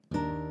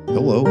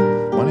Hello,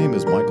 my name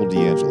is Michael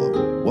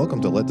D'Angelo. Welcome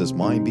to Let This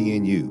Mind Be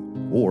in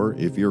You, or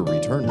if you're a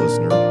return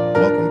listener,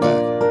 welcome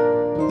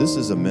back. This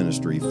is a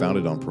ministry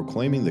founded on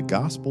proclaiming the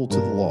gospel to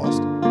the lost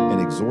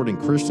and exhorting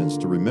Christians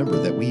to remember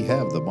that we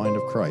have the mind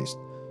of Christ.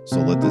 So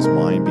let this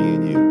mind be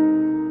in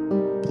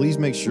you. Please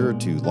make sure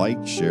to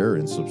like, share,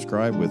 and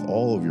subscribe with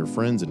all of your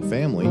friends and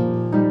family.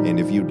 And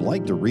if you'd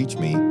like to reach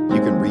me,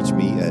 you can reach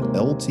me at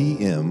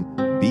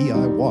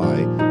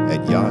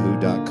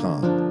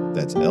ltmbiy@yahoo.com.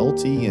 That's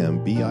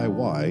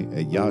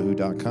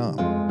ltmbiy@yahoo.com.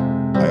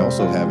 I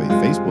also have a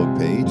Facebook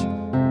page.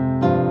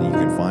 You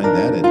can find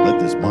that at Let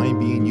This Mind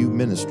Be in You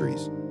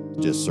Ministries.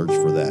 Just search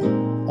for that.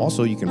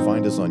 Also, you can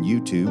find us on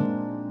YouTube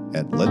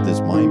at Let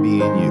This Mind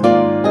Be in You.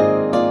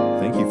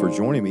 Thank you for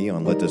joining me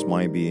on Let This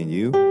Mind Be in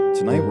You.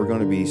 Tonight we're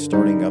going to be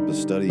starting up a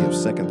study of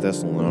 2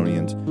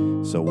 Thessalonians.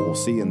 So we'll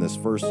see in this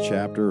first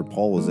chapter,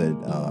 Paul was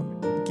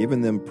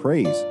giving them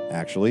praise,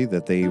 actually,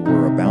 that they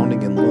were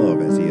abounding in love,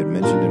 as he had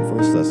mentioned in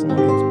 1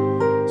 Thessalonians.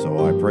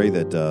 So I pray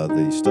that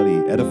the study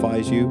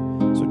edifies you.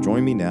 So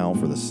join me now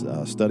for the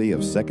study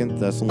of 2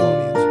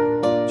 Thessalonians,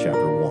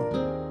 chapter 1.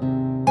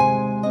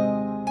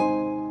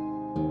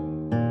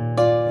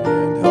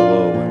 And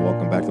hello, and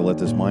welcome back to Let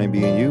This Mind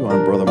Be in You.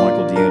 I'm Brother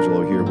Michael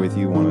D'Angelo here with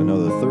you on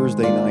another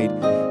Thursday night,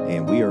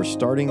 and we are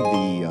starting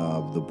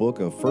the book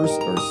of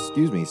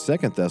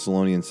 2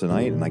 Thessalonians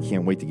tonight, and I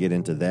can't wait to get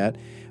into that.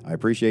 I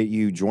appreciate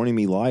you joining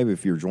me live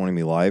if you're joining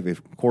me live.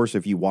 Of course,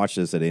 if you watch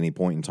this at any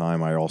point in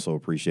time, I also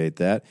appreciate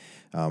that.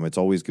 It's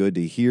always good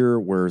to hear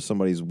where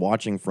somebody's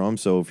watching from,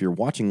 so if you're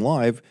watching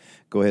live,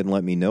 go ahead and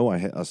let me know.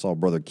 I saw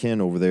Brother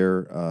Ken over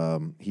there.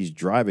 He's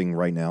driving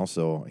right now,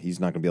 so he's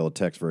not going to be able to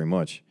text very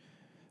much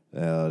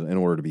in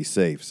order to be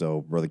safe.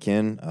 So, Brother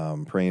Ken,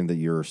 praying that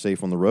you're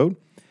safe on the road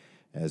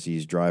as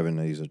he's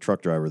driving. He's a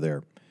truck driver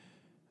there.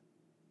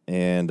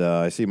 And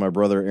I see my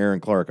brother Aaron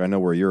Clark. I know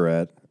where you're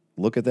at.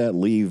 Look at that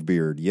leave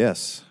beard.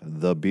 Yes,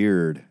 the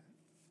beard.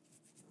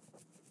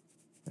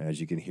 As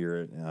you can hear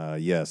it.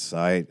 Yes,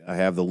 I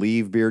have the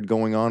leave beard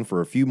going on for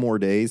a few more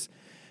days.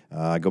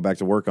 I go back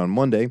to work on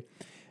Monday,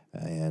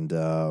 and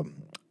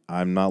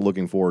I'm not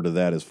looking forward to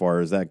that as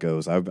far as that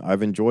goes.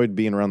 I've enjoyed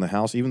being around the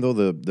house, even though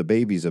the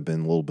babies have been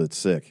a little bit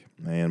sick.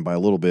 And by a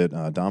little bit,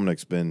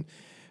 Dominic's been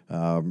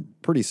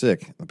pretty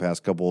sick the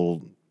past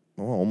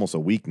almost a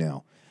week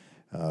now.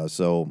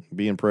 So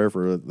be in prayer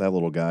for that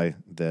little guy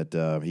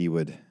that he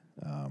would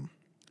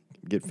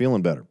get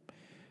feeling better,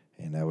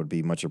 and that would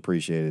be much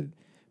appreciated.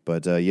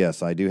 But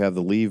yes, I do have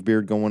the leave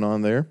beard going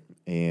on there,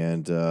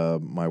 and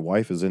my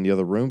wife is in the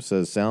other room,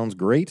 says, sounds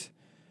great.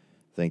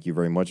 Thank you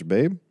very much,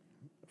 babe,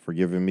 for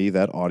giving me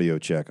that audio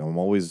check.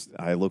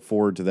 I look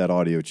forward to that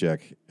audio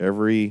check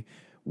every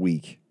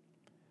week.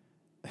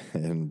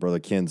 And Brother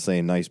Ken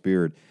saying, nice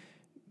beard.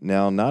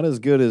 Now, not as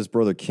good as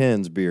Brother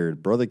Ken's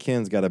beard. Brother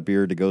Ken's got a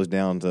beard that goes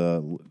down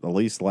to, at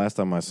least the last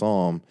time I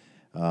saw him,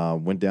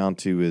 went down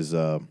to his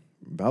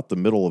about the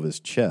middle of his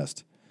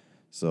chest.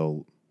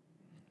 So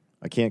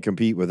I can't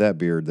compete with that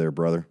beard there,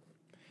 brother.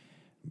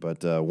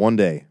 But one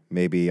day,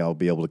 maybe I'll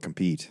be able to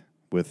compete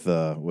with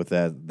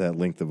that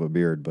length of a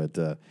beard.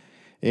 But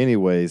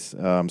anyways,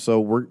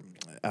 so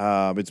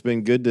it's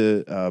been good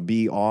to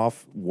be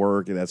off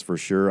work, that's for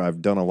sure.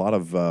 I've done a lot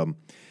of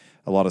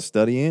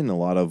studying, a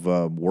lot of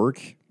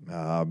work.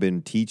 I've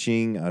been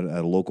teaching at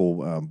a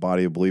local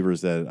body of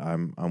believers that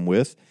I'm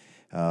with.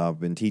 I've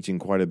been teaching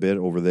quite a bit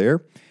over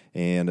there,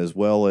 and as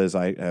well as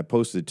I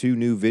posted 2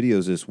 new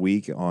videos this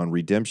week on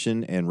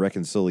redemption and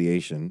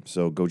reconciliation.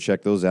 So go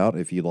check those out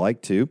if you'd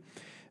like to.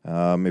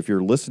 If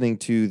you're listening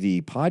to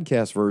the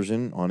podcast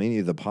version on any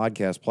of the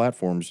podcast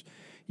platforms,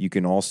 you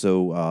can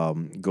also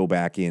go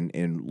back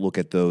and look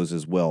at those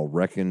as well,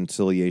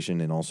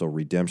 reconciliation and also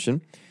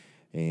redemption.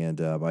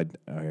 And I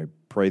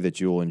pray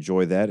that you'll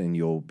enjoy that and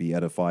you'll be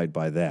edified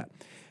by that.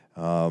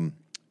 And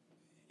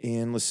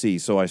let's see.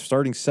 So I'm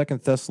starting 2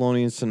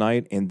 Thessalonians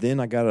tonight, and then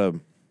I got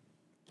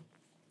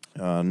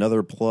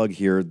another plug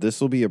here. This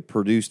will be a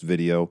produced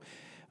video.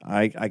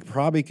 I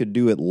probably could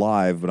do it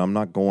live, but I'm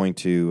not going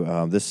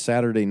to. This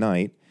Saturday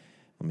night,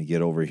 let me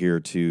get over here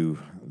to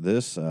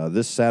this.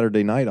 This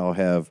Saturday night, I'll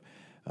have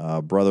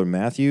Brother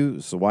Matthew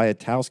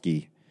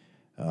Swiatowski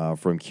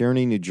from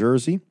Kearney, New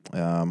Jersey.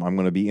 I'm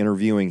going to be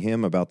interviewing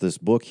him about this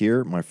book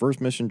here, My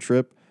First Mission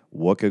Trip,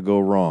 What Could Go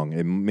Wrong,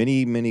 and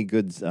many, many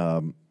good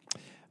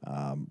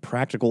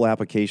practical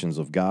applications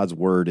of God's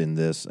Word in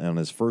this on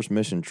his first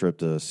mission trip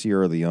to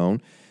Sierra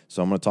Leone.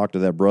 So I'm going to talk to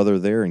that brother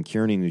there in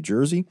Kearney, New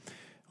Jersey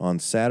on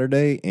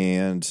Saturday,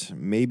 and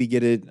maybe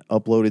get it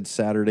uploaded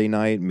Saturday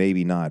night,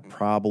 maybe not.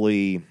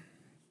 Probably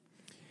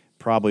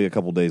a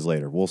couple days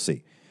later. We'll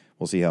see.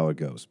 We'll see how it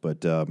goes.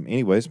 But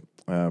anyways,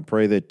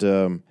 pray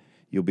that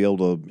you'll be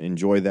able to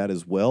enjoy that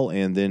as well.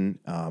 And then,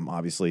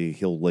 obviously,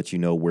 he'll let you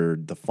know where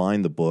to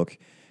find the book.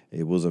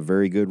 It was a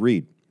very good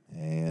read.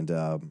 And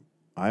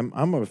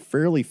I'm a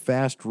fairly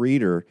fast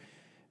reader,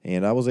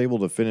 and I was able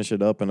to finish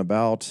it up in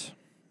about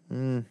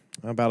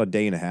a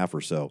day and a half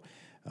or so.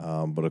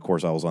 But, of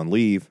course, I was on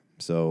leave,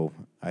 so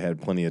I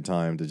had plenty of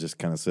time to just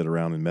kind of sit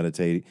around and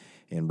meditate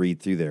and read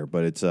through there.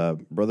 But it's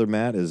Brother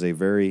Matt is a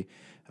very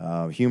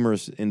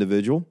humorous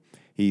individual.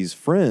 He's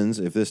friends,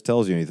 if this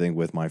tells you anything,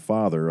 with my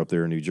father up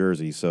there in New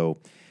Jersey. So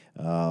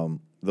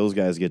those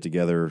guys get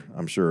together.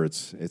 I'm sure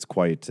it's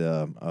quite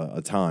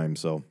a time.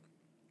 So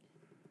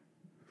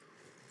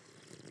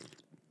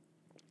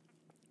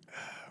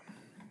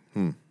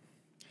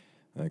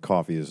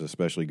coffee is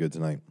especially good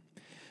tonight.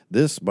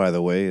 This, by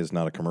the way, is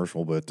not a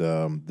commercial, but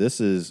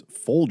this is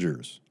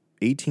Folgers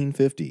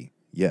 1850.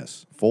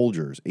 Yes,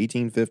 Folgers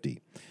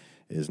 1850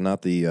 is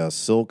not the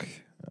Silk.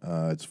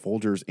 It's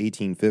Folgers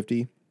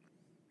 1850,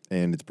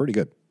 and it's pretty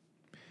good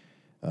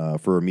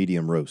for a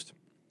medium roast.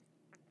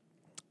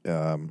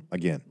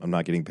 Again, I'm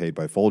not getting paid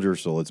by Folgers,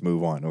 so let's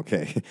move on.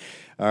 Okay.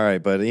 All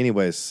right. But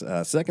anyways,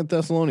 2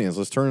 Thessalonians,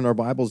 let's turn in our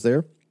Bibles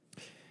there.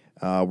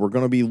 We're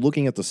going to be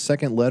looking at the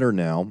second letter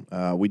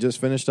now. We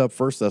just finished up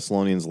 1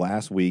 Thessalonians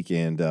last week,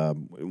 and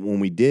when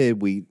we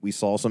did, we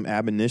saw some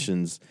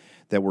admonitions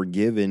that were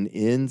given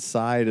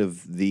inside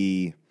of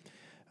the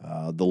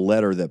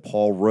letter that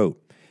Paul wrote.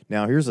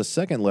 Now, here's a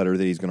second letter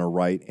that he's going to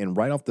write, and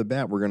right off the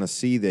bat, we're going to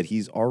see that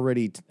he's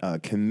already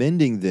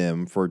commending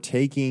them for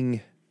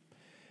taking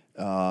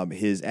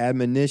his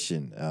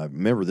admonition.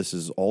 Remember, this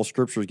is all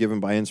scripture is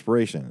given by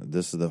inspiration.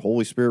 This is the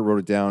Holy Spirit wrote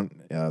it down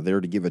there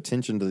to give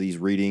attention to these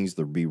readings.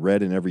 They'll be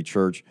read in every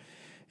church,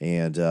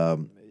 and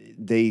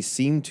they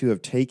seem to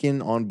have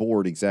taken on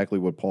board exactly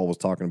what Paul was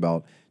talking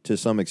about to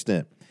some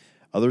extent.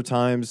 Other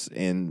times,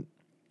 and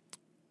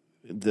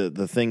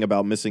the thing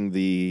about missing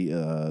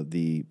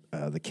the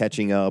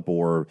catching up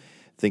or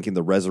thinking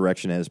the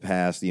resurrection has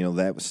passed,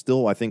 that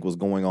still I think was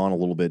going on a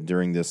little bit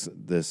during this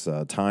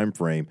time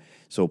frame.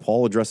 So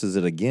Paul addresses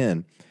it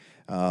again.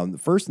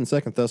 First and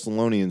Second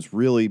Thessalonians,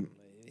 really,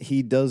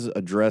 he does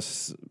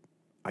address,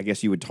 I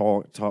guess you would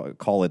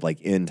call it like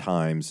end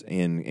times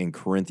in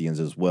Corinthians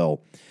as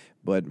well.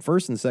 But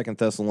First and Second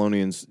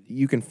Thessalonians,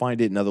 you can find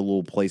it in other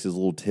little places,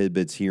 little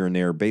tidbits here and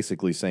there,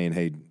 basically saying,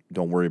 hey,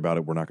 don't worry about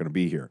it, we're not going to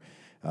be here.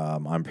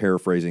 I'm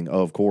paraphrasing,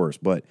 of course,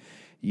 but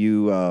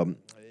you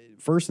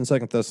First and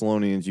Second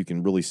Thessalonians, you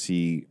can really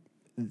see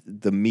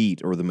the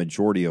meat or the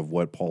majority of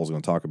what Paul's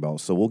going to talk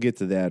about. So we'll get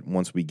to that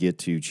once we get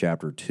to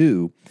chapter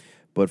 2.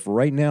 But for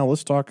right now,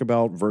 let's talk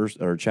about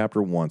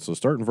chapter 1. So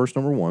start in verse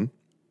number 1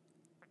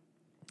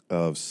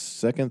 of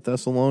 2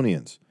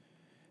 Thessalonians,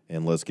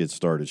 and let's get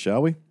started,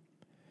 shall we?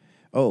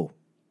 Oh,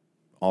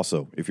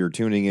 also, if you're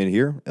tuning in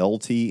here,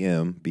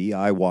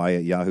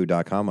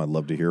 ltmbiy@yahoo.com. I'd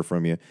love to hear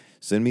from you.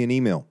 Send me an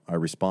email. I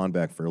respond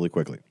back fairly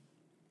quickly.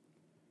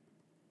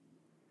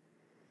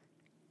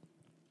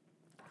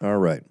 All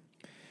right.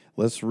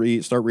 Let's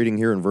start reading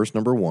here in verse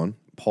number 1.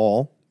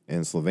 Paul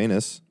and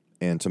Silvanus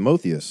and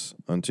Timotheus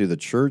unto the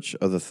church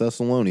of the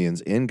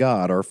Thessalonians in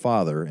God our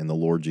Father and the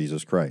Lord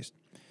Jesus Christ.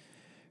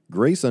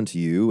 Grace unto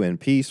you and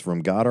peace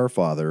from God our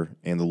Father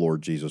and the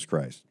Lord Jesus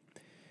Christ.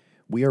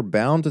 We are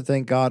bound to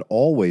thank God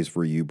always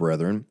for you,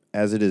 brethren,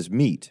 as it is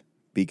meet,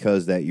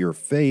 because that your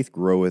faith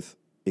groweth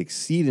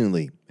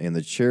exceedingly, and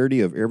the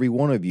charity of every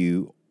one of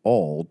you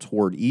all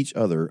toward each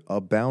other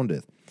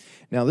aboundeth.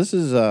 Now, this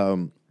is,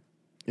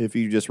 if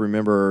you just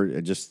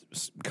remember,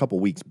 just a couple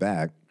weeks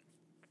back,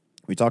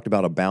 we talked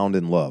about abound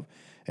in love,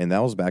 and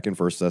that was back in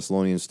 1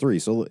 Thessalonians 3.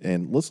 So,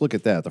 and let's look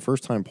at that. The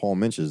first time Paul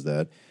mentions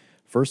that,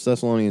 1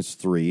 Thessalonians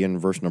 3 and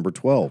verse number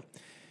 12.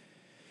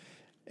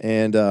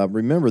 And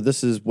remember,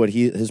 this is what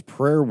his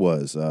prayer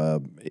was.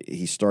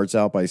 He starts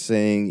out by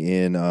saying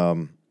in,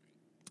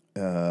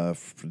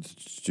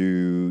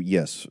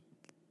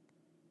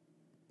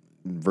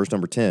 verse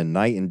number 10,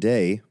 night and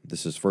day,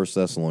 this is 1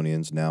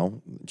 Thessalonians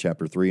now,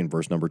 chapter 3 and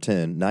verse number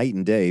 10, night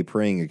and day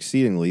praying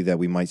exceedingly that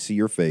we might see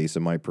your face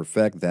and might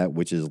perfect that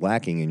which is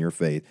lacking in your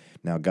faith.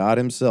 Now God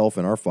himself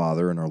and our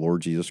Father and our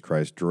Lord Jesus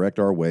Christ direct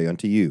our way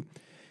unto you.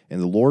 And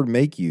the Lord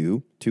make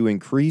you to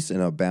increase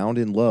and abound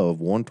in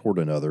love one toward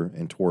another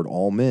and toward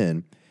all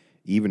men,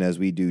 even as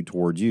we do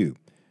toward you,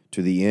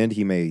 to the end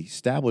he may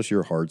establish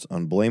your hearts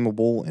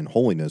unblameable in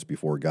holiness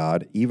before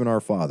God, even our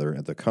Father,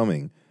 at the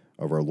coming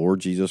of our Lord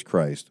Jesus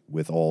Christ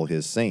with all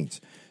his saints.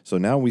 So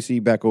now we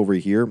see back over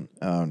here,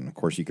 of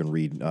course you can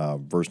read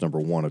verse number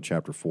 1 of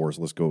chapter 4,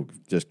 so let's go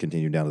just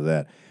continue down to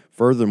that.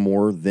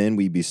 Furthermore, then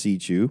we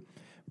beseech you,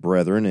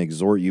 brethren, and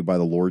exhort you by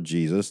the Lord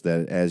Jesus,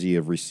 that as ye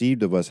have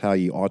received of us how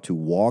ye ought to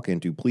walk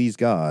and to please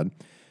God,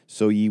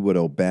 so ye would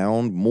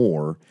abound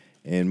more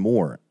and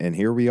more. And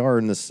here we are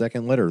in the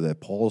second letter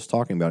that Paul is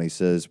talking about. He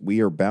says, we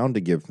are bound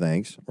to give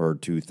thanks, or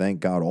to thank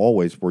God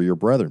always for you,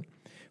 brethren,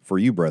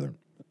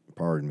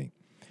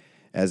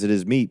 as it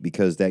is meet,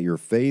 because that your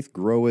faith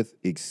groweth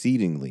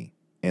exceedingly,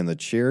 and the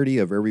charity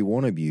of every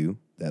one of you,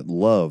 that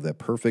love, that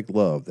perfect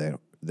love,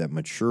 that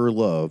mature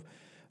love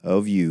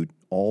of you,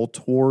 all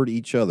toward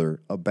each other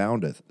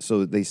aboundeth.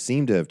 So they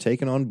seem to have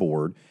taken on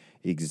board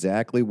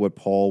exactly what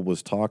Paul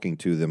was talking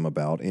to them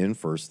about in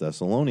 1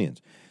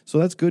 Thessalonians. So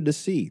that's good to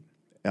see.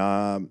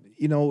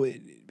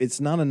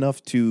 It's not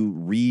enough to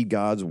read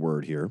God's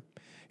word here.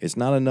 It's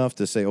not enough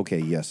to say, okay,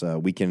 yes,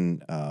 we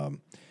can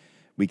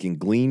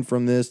glean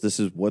from this. This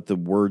is what the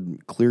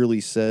word clearly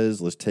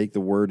says. Let's take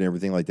the word and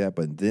everything like that.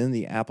 But then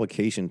the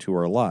application to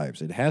our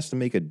lives. It has to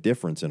make a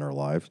difference in our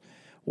lives,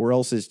 or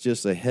else it's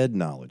just a head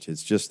knowledge.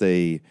 It's just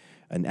an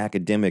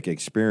academic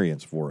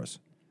experience for us.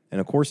 And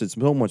of course, it's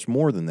so much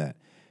more than that,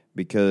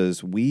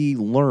 because we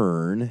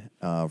learn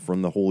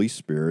from the Holy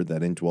Spirit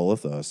that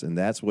indwelleth us, and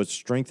that's what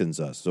strengthens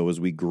us. So as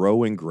we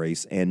grow in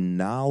grace and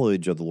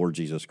knowledge of the Lord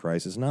Jesus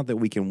Christ, it's not that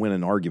we can win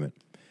an argument,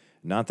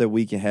 not that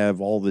we can have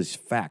all these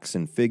facts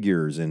and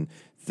figures and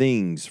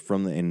things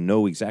and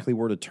know exactly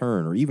where to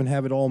turn or even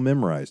have it all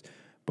memorized,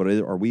 but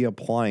are we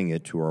applying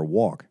it to our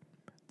walk?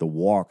 The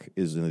walk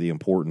is the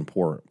important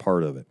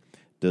part of it.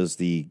 Does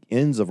the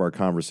ends of our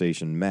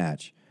conversation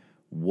match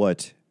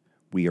what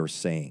we are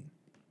saying,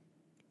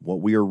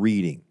 what we are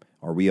reading?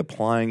 Are we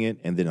applying it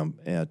and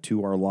then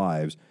to our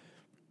lives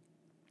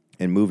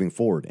and moving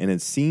forward? And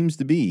it seems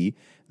to be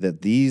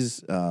that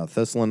these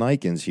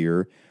Thessalonians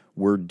here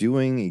were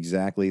doing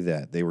exactly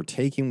that. They were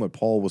taking what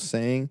Paul was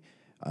saying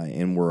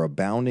and were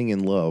abounding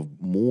in love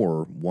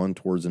more one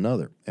towards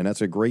another. And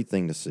that's a great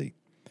thing to see.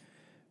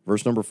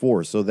 Verse number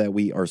 4, so that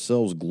we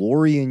ourselves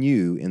glory in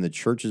you in the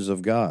churches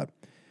of God,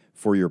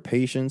 for your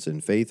patience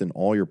and faith in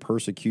all your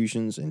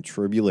persecutions and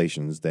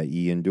tribulations that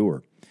ye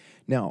endure.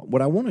 Now,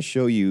 what I want to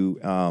show you,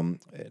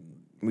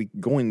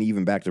 going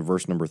even back to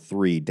verse number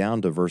 3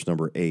 down to verse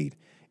number 8,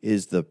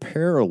 is the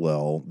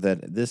parallel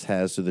that this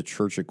has to the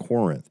church at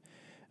Corinth.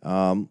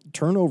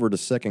 Turn over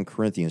to 2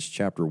 Corinthians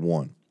chapter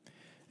 1,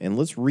 and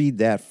let's read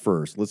that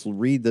first. Let's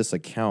read this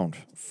account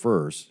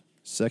first,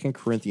 2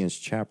 Corinthians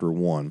chapter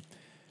 1,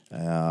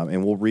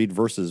 and we'll read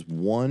verses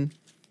 1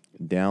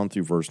 down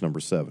through verse number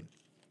 7.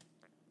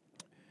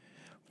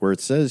 Where it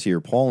says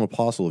here, Paul, an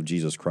apostle of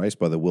Jesus Christ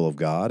by the will of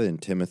God,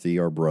 and Timothy,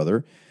 our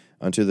brother,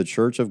 unto the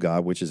church of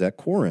God which is at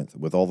Corinth,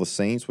 with all the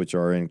saints which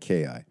are in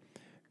Achaia.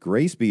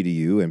 Grace be to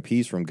you, and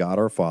peace from God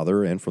our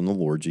Father, and from the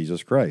Lord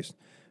Jesus Christ.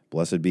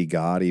 Blessed be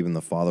God, even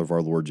the Father of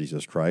our Lord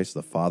Jesus Christ,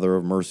 the Father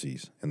of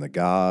mercies, and the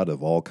God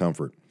of all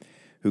comfort,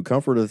 who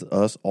comforteth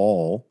us in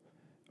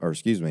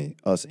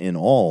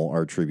all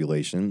our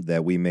tribulation,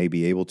 that we may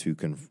be able to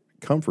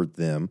comfort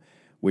them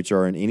which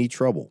are in any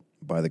trouble,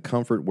 by the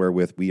comfort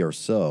wherewith we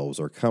ourselves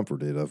are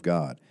comforted of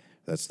God.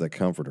 That's the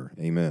Comforter.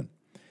 Amen.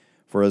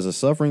 For as the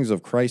sufferings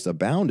of Christ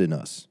abound in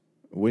us.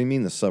 What do you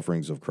mean the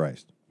sufferings of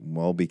Christ?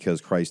 Well, because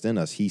Christ in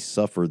us, he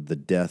suffered the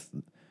death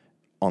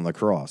on the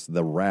cross,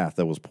 the wrath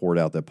that was poured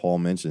out that Paul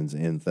mentions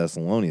in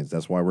Thessalonians.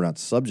 That's why we're not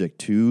subject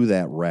to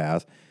that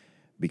wrath,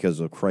 because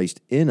of Christ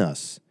in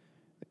us.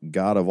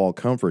 God of all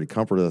comfort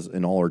us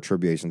in all our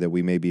tribulation, that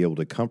we may be able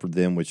to comfort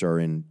them which are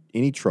in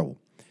any trouble,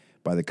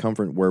 by the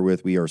comfort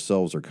wherewith we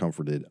ourselves are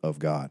comforted of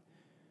God.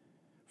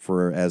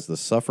 For as the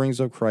sufferings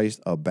of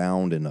Christ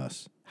abound in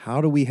us.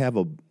 How do we have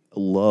a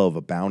love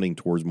abounding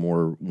towards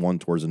one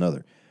towards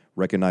another?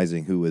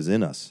 Recognizing who is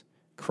in us,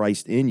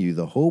 Christ in you,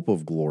 the hope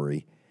of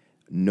glory,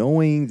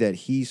 knowing that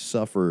he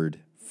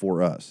suffered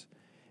for us.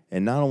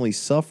 And not only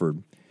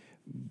suffered,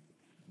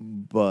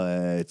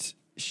 but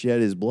shed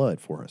his blood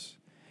for us.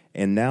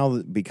 And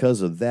now,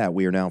 because of that,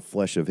 we are now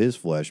flesh of his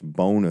flesh,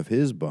 bone of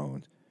his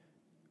bones,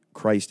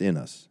 Christ in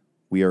us.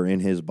 We are in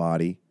his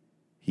body.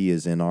 He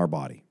is in our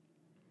body.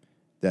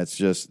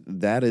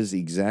 That is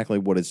exactly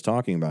what it's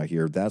talking about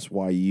here. That's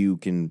why you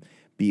can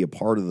be a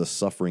part of the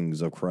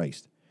sufferings of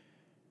Christ.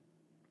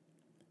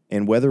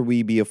 And whether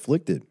we be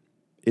afflicted,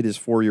 it is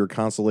for your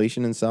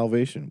consolation and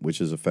salvation,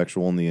 which is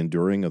effectual in the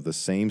enduring of the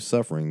same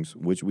sufferings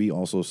which we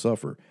also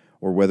suffer.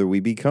 Or whether we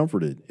be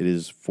comforted, it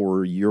is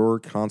for your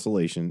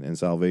consolation and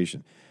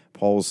salvation.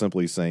 Paul is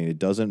simply saying it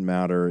doesn't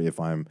matter if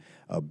I'm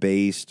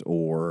abased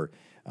or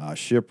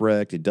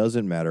shipwrecked. It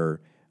doesn't matter.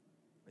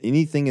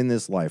 Anything in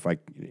this life,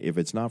 if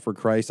it's not for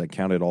Christ, I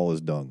count it all as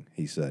dung,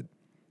 he said.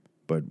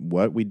 But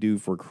what we do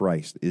for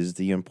Christ is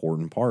the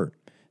important part.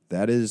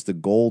 That is the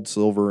gold,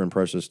 silver, and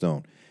precious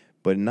stone.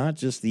 But not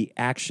just the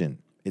action.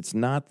 It's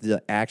not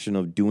the action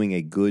of doing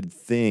a good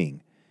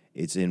thing.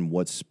 It's in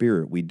what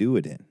spirit we do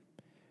it in.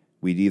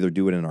 We'd either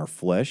do it in our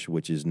flesh,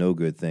 which is no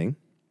good thing,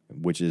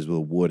 which is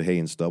with wood, hay,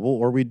 and stubble,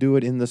 or we do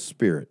it in the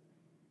spirit,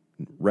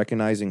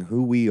 recognizing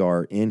who we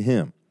are in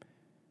him.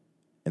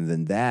 And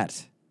then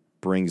that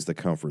brings the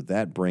comfort.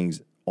 That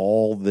brings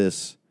all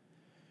this,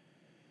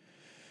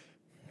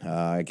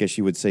 I guess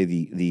you would say,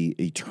 the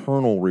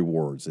eternal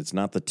rewards. It's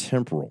not the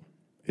temporal.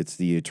 It's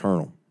the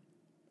eternal.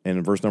 And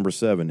in verse number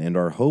 7, and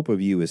our hope of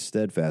you is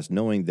steadfast,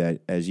 knowing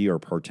that as ye are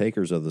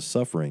partakers of the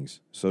sufferings,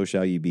 so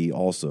shall ye be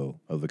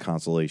also of the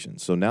consolation.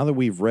 So now that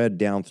we've read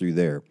down through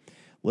there,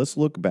 let's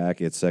look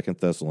back at 2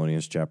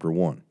 Thessalonians chapter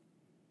 1.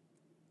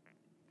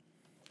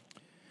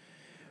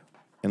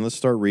 And let's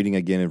start reading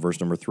again in verse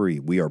number 3.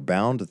 We are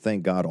bound to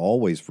thank God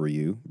always for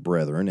you,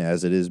 brethren,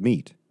 as it is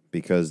meet,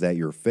 because that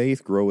your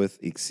faith groweth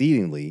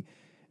exceedingly,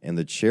 and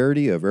the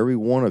charity of every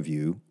one of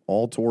you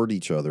all toward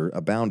each other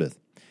aboundeth,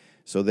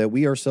 so that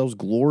we ourselves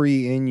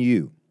glory in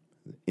you,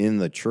 in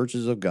the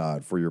churches of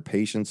God, for your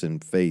patience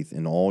and faith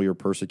in all your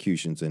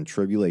persecutions and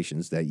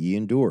tribulations that ye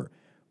endure.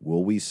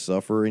 Will we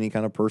suffer any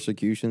kind of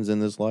persecutions in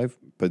this life?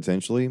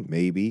 Potentially,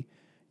 maybe,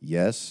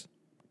 yes,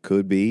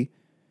 could be.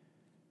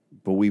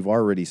 But we've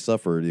already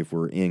suffered if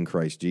we're in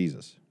Christ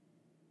Jesus,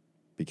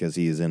 because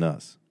he is in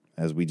us,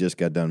 as we just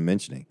got done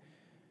mentioning.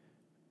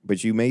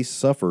 but you may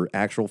suffer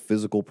actual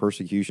physical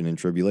persecution and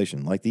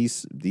tribulation. Like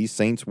these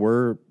saints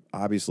were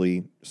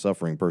obviously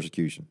suffering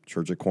persecution.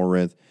 Church at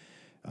Corinth,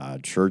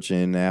 church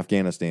in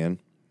Afghanistan,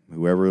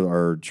 whoever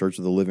our Church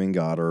of the Living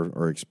God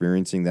are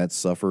experiencing that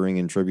suffering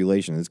and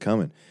tribulation. It's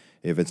coming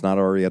if it's not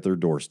already at their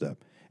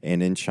doorstep.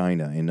 And in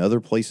China and other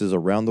places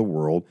around the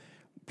world,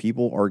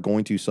 people are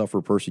going to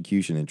suffer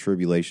persecution and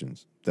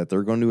tribulations that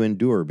they're going to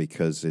endure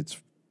because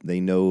they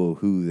know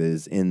who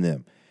is in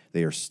them.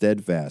 They are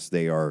steadfast.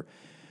 They are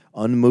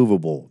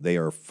unmovable. They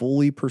are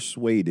fully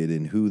persuaded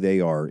in who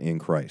they are in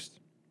Christ.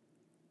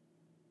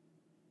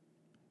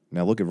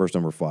 Now look at verse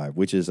number 5,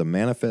 which is a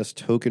manifest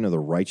token of the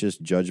righteous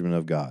judgment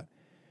of God.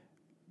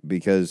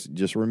 Because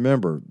just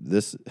remember,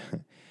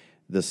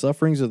 the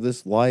sufferings of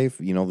this life,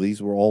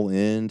 these will all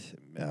end,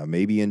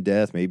 maybe in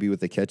death, maybe with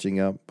the catching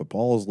up. But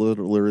Paul is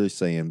literally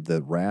saying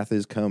that wrath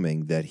is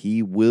coming, that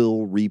he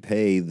will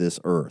repay this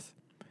earth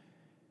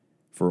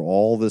for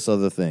all this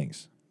other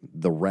things.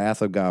 The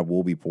wrath of God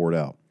will be poured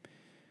out,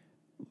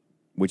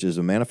 which is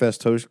a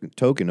manifest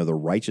token of the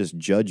righteous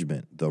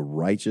judgment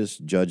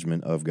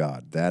of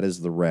God. That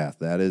is the wrath.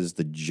 That is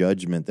the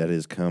judgment that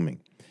is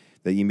coming,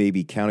 that ye may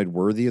be counted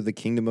worthy of the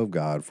kingdom of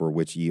God, for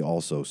which ye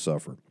also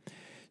suffer.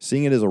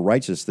 Seeing it as a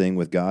righteous thing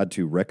with God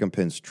to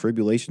recompense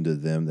tribulation to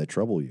them that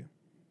trouble you.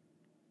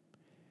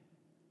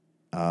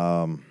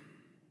 That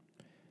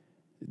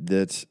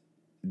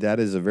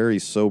is a very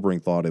sobering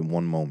thought in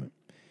one moment.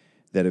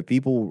 That if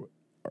people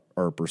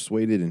are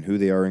persuaded in who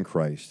they are in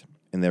Christ,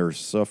 and they're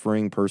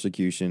suffering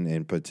persecution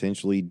and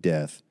potentially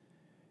death,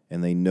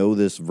 and they know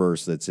this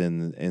verse that's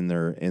in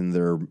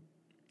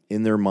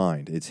their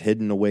mind, it's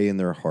hidden away in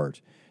their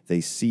heart.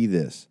 They see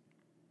this,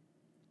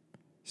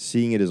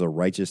 seeing it as a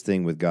righteous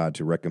thing with God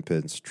to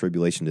recompense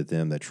tribulation to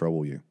them that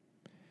trouble you.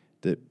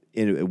 That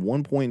at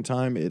one point in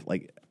time,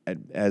 I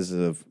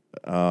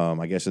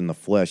guess in the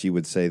flesh, you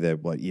would say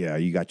that,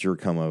 you got your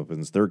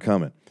comeuppance, they're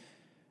coming.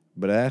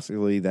 But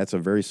actually, that's a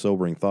very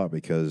sobering thought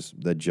because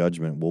the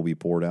judgment will be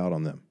poured out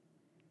on them.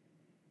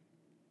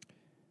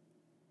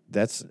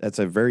 That's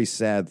a very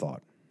sad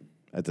thought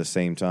at the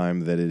same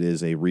time that it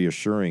is a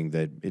reassuring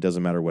that it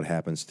doesn't matter what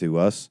happens to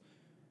us.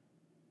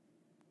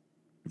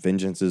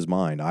 Vengeance is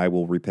mine. I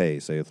will repay,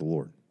 saith the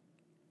Lord.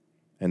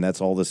 And that's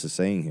all this is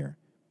saying here.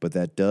 But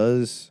it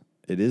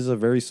is a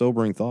very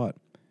sobering thought.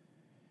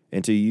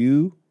 And to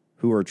you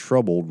who are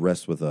troubled,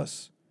 rest with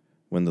us,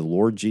 when the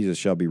Lord Jesus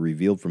shall be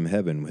revealed from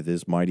heaven with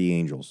his mighty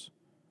angels,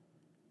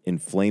 in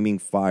flaming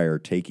fire,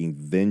 taking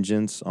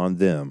vengeance on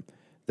them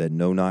that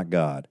know not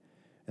God,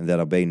 and that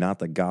obey not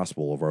the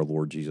gospel of our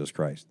Lord Jesus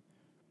Christ.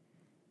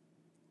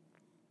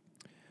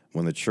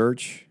 When the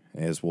church,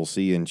 as we'll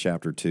see in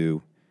chapter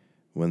 2,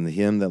 when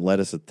him that led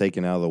us is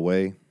taken out of the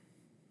way,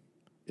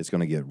 it's going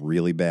to get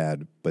really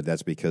bad, but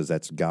that's because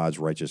that's God's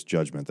righteous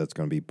judgment that's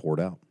going to be poured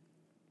out.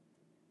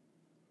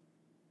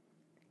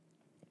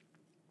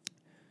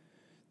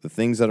 The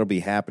things that will be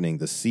happening,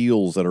 the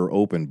seals that are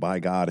opened by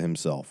God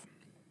himself.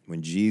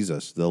 When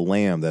Jesus, the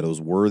Lamb that was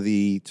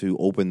worthy to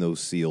open those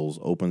seals,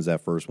 opens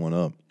that first one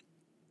up,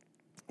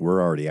 we're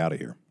already out of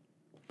here.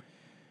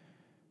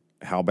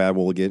 How bad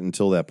will it get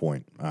until that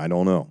point? I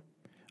don't know.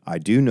 I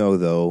do know,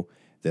 though,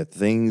 that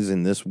things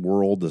in this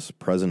world, this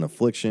present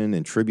affliction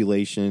and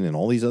tribulation and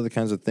all these other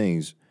kinds of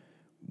things,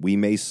 we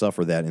may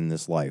suffer that in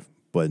this life,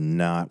 but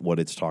not what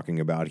it's talking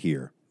about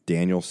here.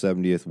 Daniel's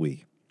 70th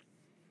week.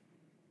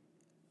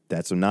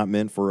 That's not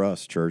meant for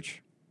us,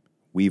 church.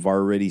 We've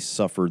already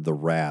suffered the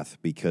wrath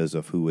because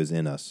of who is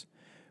in us.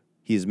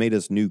 He has made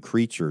us new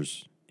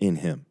creatures in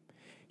him.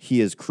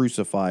 He is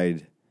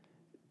crucified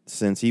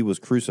since he was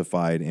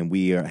crucified, and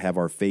we have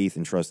our faith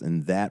and trust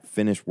in that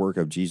finished work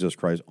of Jesus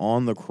Christ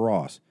on the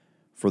cross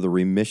for the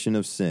remission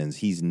of sins.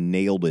 He's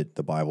nailed it,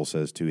 the Bible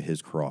says, to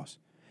his cross.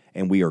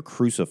 And we are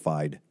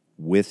crucified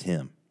with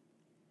him.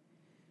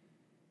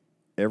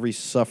 Every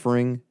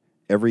suffering,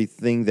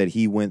 everything that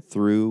he went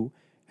through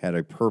had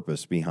a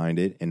purpose behind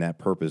it, and that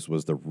purpose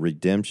was the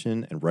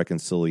redemption and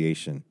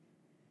reconciliation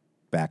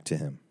back to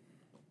him.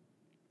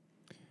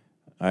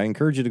 I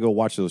encourage you to go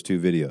watch those 2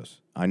 videos.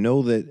 I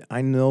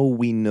know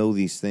we know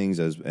these things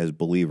as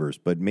believers,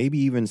 but maybe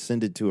even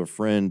send it to a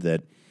friend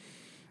that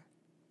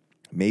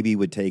maybe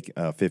would take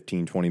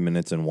 15, 20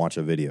 minutes and watch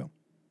a video.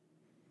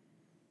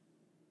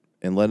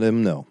 And let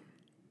them know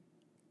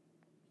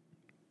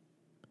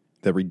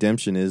that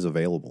redemption is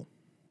available.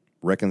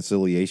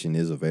 Reconciliation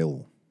is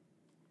available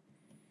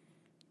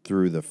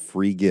through the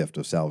free gift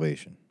of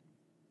salvation.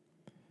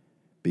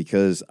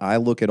 Because I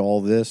look at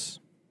all this,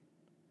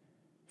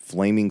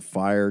 flaming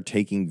fire,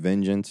 taking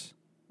vengeance,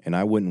 and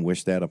I wouldn't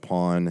wish that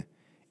upon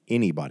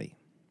anybody.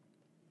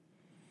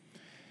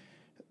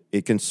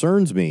 It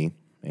concerns me,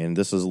 and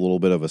this is a little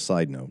bit of a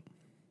side note,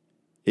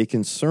 it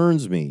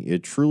concerns me,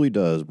 it truly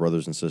does,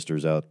 brothers and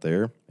sisters out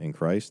there in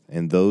Christ,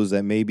 and those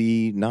that may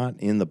be not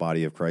in the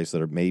body of Christ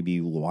that are maybe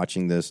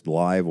watching this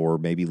live or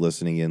maybe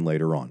listening in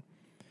later on.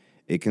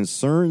 It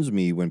concerns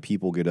me when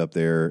people get up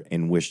there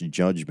and wish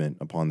judgment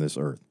upon this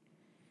earth.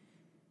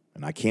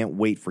 And I can't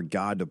wait for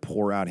God to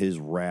pour out his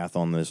wrath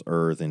on this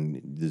earth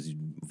and these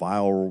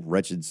vile,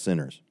 wretched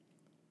sinners.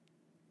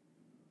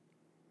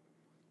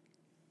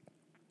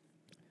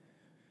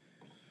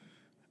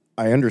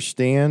 I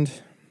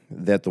understand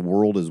that the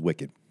world is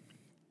wicked.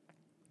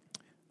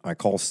 I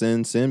call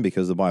sin sin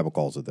because the Bible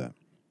calls it that.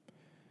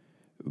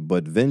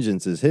 But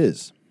vengeance is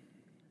his.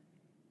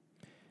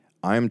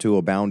 I am to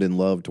abound in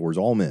love towards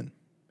all men.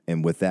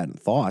 And with that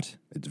thought,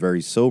 it's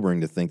very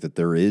sobering to think that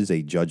there is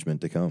a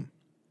judgment to come.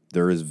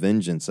 There is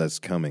vengeance that's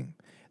coming.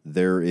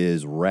 There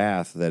is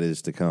wrath that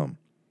is to come.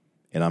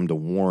 And I'm to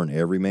warn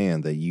every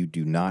man that you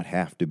do not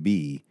have to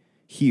be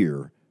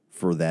here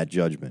for that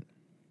judgment,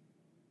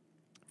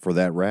 for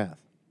that wrath,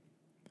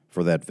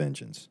 for that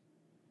vengeance.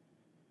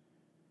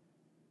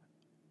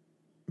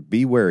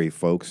 Be wary,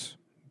 folks.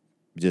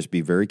 Just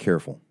be very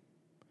careful.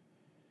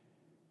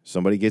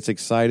 Somebody gets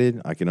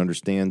excited. I can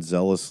understand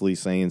zealously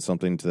saying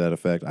something to that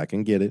effect. I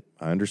can get it.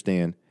 I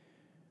understand.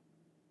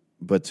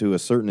 But to a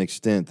certain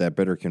extent, that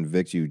better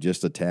convict you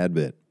just a tad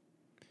bit.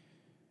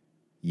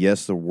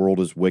 Yes, the world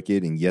is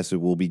wicked, and yes,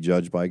 it will be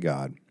judged by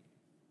God.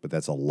 But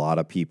that's a lot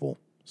of people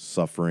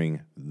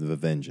suffering the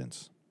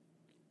vengeance.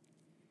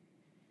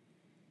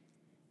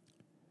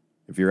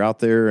 If you're out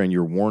there and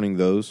you're warning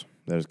those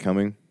that is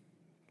coming,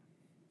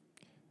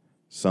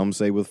 some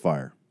say with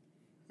fire.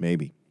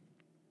 Maybe.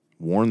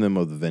 Warn them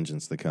of the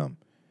vengeance to come.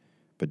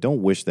 But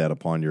don't wish that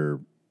upon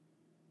your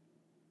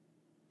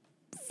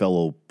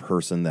fellow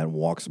person that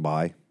walks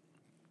by.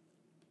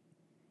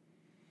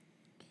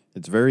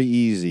 It's very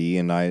easy,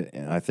 and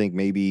I think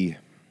maybe,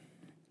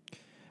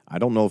 I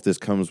don't know if this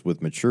comes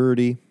with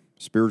maturity,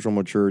 spiritual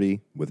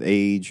maturity, with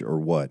age, or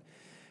what,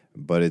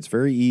 but it's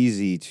very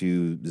easy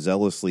to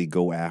zealously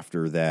go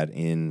after that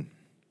in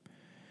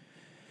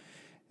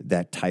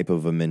that type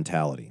of a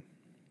mentality.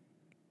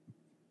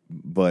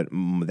 But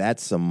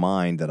that's a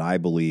mind that I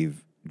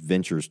believe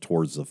ventures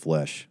towards the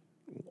flesh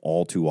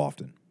all too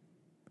often.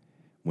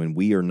 When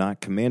we are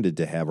not commanded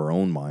to have our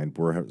own mind,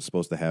 we're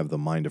supposed to have the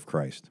mind of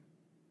Christ.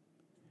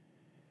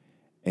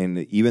 And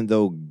even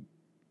though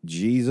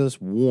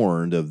Jesus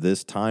warned of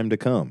this time to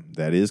come,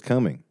 that is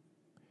coming,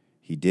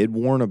 he did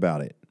warn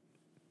about it.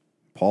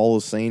 Paul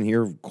is saying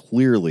here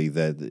clearly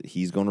that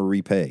he's going to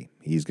repay.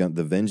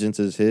 The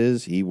vengeance is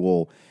his. He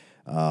will,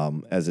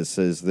 as it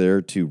says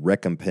there, to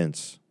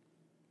recompense.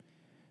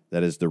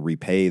 That is to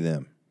repay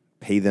them,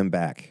 pay them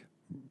back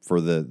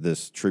for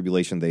this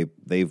tribulation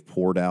they've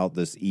poured out,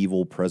 this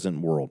evil present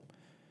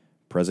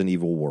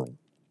evil world.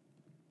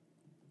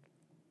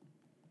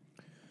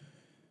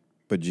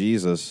 But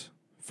Jesus,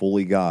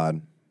 fully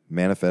God,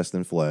 manifest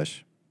in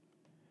flesh,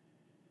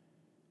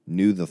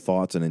 knew the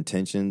thoughts and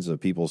intentions of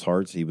people's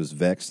hearts. He was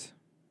vexed,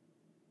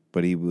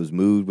 but he was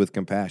moved with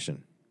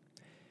compassion.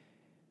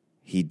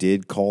 He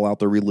did call out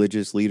the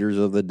religious leaders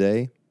of the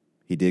day.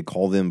 He did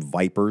call them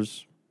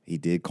vipers. He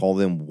did call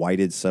them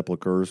whited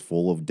sepulchres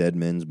full of dead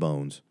men's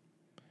bones.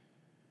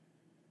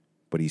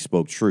 But he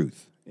spoke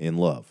truth in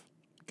love,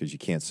 because you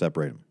can't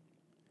separate them.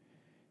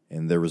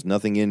 And there was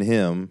nothing in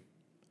him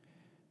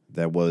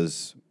that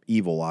was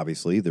evil,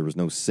 obviously. There was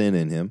no sin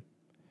in him.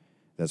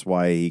 That's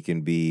why he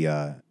can be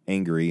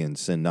angry and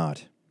sin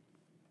not.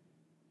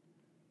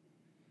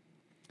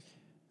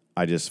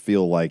 I just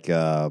feel like,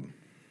 I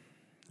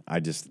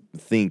just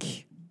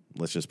think,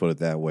 let's just put it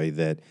that way,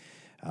 that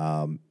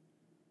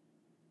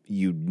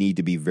you need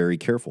to be very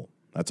careful.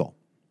 That's all.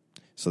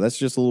 So that's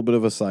just a little bit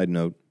of a side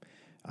note.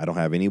 I don't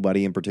have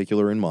anybody in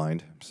particular in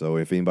mind. So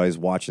if anybody's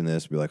watching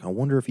this, be like, I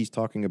wonder if he's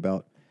talking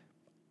about...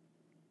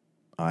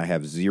 I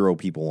have 0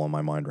 people on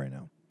my mind right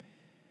now.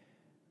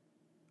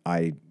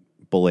 I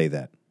belay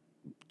that.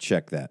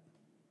 Check that.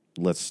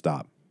 Let's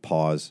stop.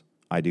 Pause.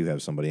 I do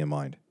have somebody in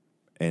mind.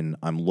 And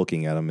I'm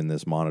looking at them in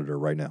this monitor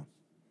right now.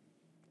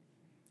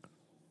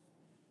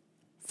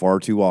 Far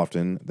too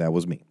often, that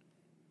was me.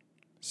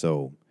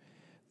 So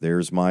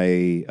there's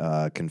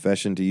my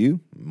confession to you,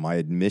 my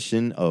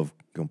admission of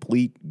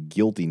complete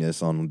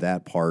guiltiness on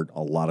that part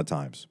a lot of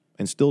times.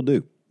 And still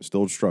do.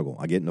 Still struggle.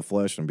 I get in the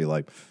flesh and be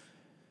like...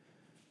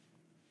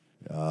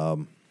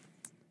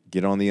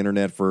 get on the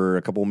internet for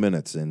a couple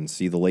minutes and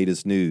see the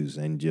latest news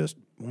and just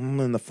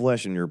in the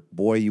flesh and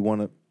you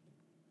want to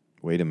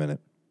wait a minute.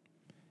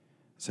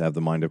 Let's have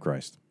the mind of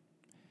Christ.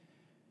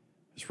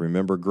 Just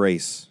remember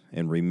grace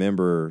and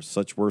remember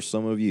such were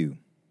some of you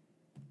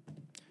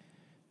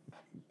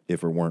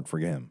if it weren't for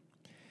him.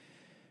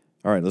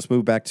 All right, let's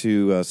move back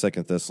to 2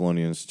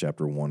 Thessalonians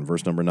chapter 1,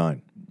 verse number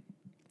 9.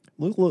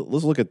 Let's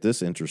look at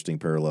this interesting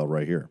parallel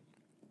right here.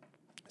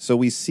 So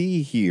we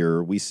see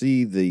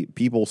the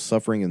people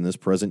suffering in this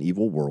present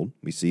evil world.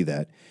 We see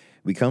that.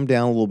 We come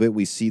down a little bit.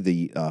 We see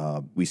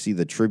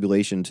the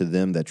tribulation to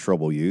them that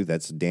trouble you.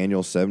 That's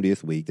Daniel's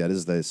 70th week. That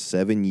is the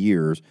 7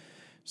 years.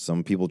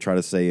 Some people try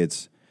to say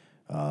it's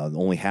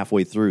only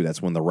halfway through. That's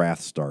when the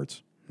wrath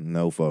starts.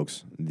 No,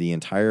 folks. The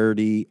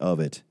entirety of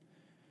it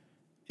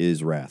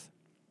is wrath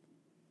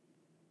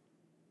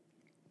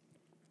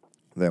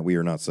that we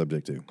are not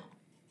subject to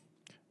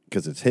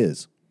because it's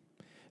his.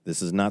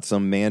 This is not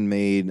some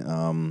man-made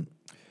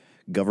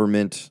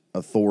government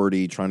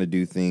authority trying to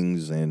do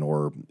things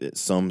or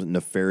some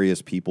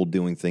nefarious people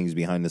doing things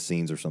behind the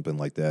scenes or something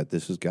like that.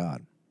 This is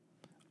God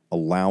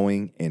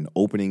allowing and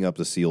opening up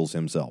the seals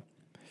himself.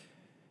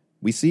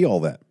 We see all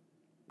that.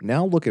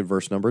 Now look at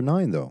verse number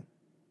 9, though.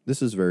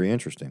 This is very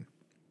interesting.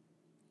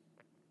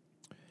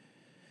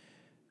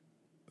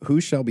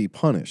 Who shall be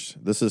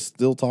punished? This is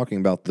still talking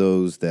about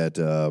those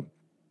that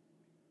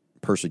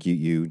persecute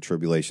you,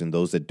 tribulation,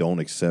 those that don't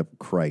accept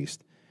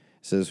Christ.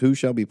 It says, who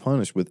shall be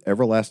punished with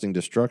everlasting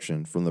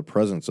destruction from the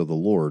presence of the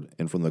Lord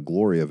and from the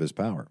glory of his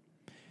power?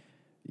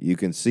 You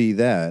can see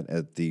that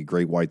at the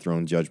great white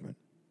throne judgment.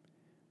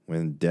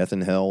 When death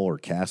and hell are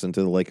cast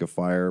into the lake of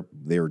fire,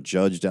 they are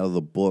judged out of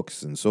the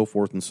books and so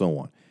forth and so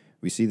on.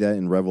 We see that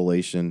in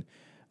Revelation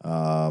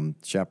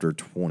chapter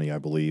 20, I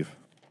believe.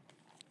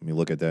 Let me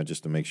look at that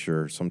just to make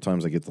sure.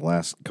 Sometimes I get the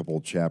last couple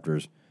of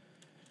chapters.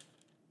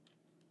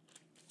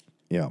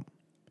 Yeah.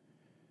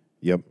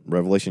 Yep,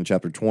 Revelation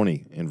chapter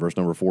 20 in verse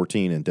number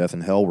 14, and death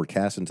and hell were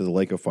cast into the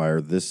lake of fire.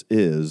 This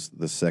is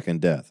the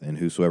second death, and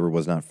whosoever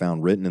was not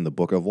found written in the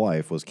book of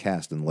life was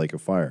cast in the lake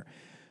of fire.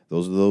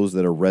 Those are those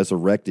that are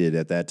resurrected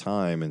at that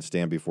time and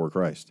stand before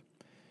Christ,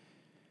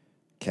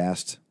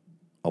 cast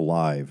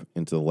alive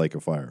into the lake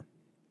of fire.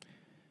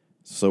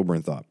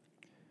 Sobering thought.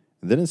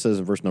 And then it says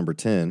in verse number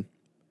 10,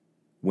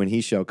 when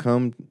he shall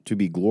come to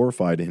be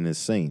glorified in his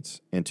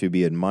saints, and to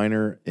be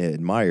admired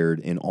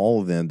in all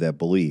of them that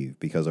believe,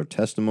 because our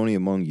testimony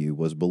among you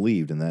was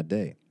believed in that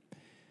day.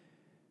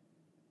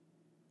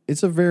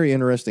 It's a very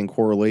interesting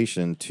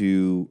correlation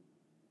to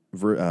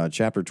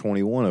chapter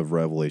 21 of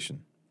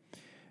Revelation,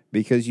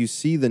 because you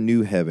see the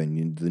new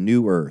heaven, the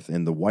new earth,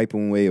 and the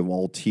wiping away of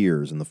all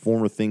tears, and the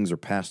former things are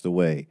passed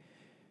away.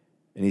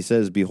 And he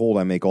says, behold,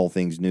 I make all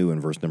things new in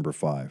verse number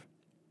 5.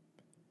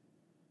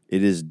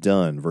 It is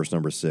done, verse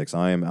number 6.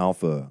 I am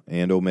Alpha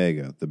and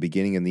Omega, the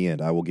beginning and the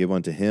end. I will give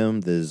unto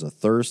him that is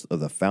athirst of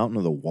the fountain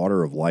of the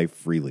water of life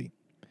freely.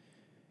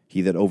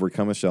 He that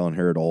overcometh shall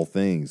inherit all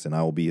things, and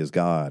I will be his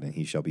God, and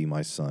he shall be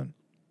my son.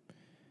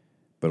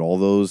 But all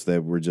those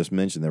that were just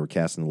mentioned that were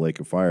cast in the lake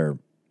of fire,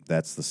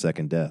 that's the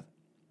second death.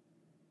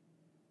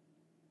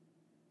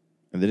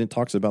 And then it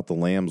talks about the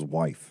Lamb's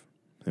wife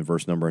in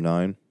verse number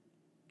 9.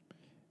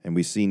 And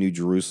we see New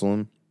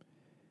Jerusalem,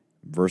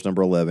 verse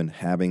number 11,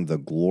 having the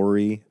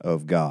glory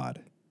of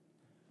God.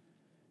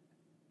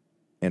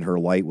 And her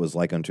light was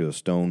like unto a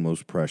stone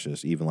most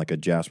precious, even like a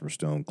jasper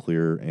stone,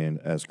 clear and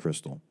as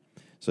crystal.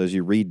 So as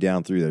you read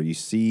down through there, you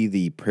see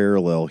the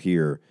parallel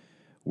here,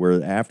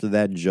 where after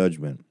that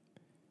judgment,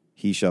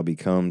 he shall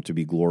become to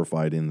be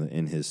glorified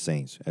in his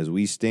saints. As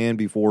we stand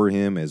before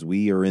him, as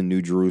we are in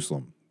New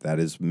Jerusalem, that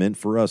is meant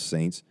for us,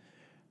 saints,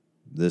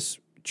 this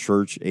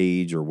church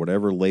age, or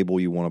whatever label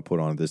you want to put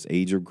on it, this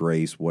age of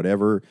grace,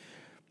 whatever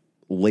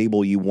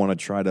label you want to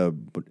try to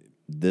put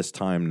this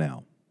time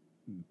now,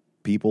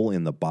 people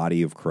in the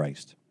body of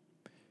Christ.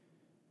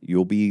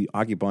 You'll be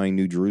occupying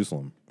New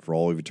Jerusalem for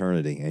all of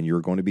eternity, and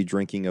you're going to be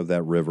drinking of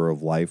that river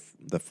of life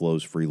that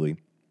flows freely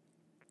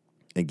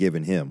and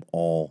giving him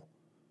all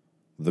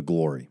the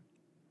glory,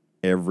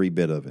 every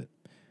bit of it.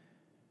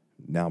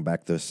 Now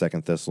back to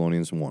 2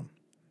 Thessalonians 1.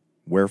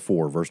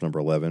 Wherefore, verse number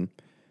 11,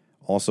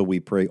 also we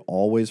pray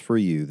always for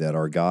you that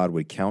our God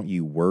would count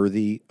you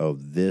worthy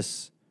of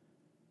this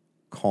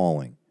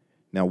calling.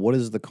 Now, what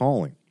is the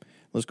calling?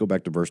 Let's go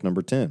back to verse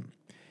number 10.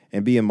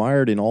 And be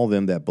admired in all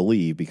them that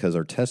believe, because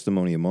our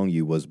testimony among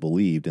you was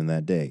believed in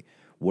that day.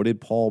 What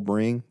did Paul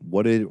bring?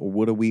 What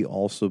are we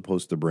all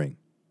supposed to bring?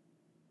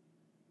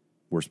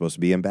 We're supposed to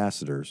be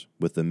ambassadors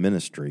with the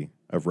ministry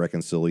of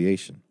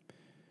reconciliation.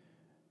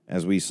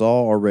 As we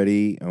saw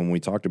already, and when we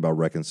talked about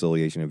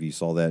reconciliation, if you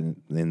saw that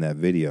in that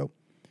video,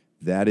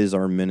 that is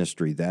our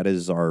ministry. That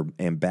is our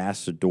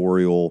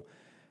ambassadorial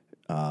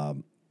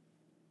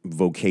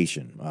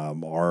vocation,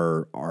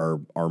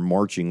 our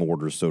marching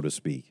orders, so to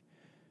speak.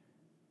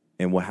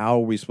 And how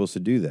are we supposed to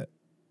do that?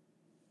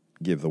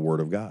 Give the word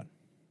of God.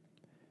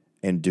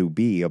 And to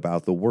be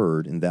about the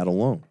word and that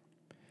alone.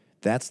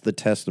 That's the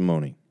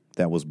testimony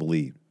that was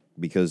believed.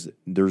 Because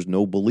there's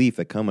no belief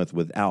that cometh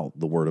without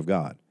the word of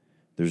God.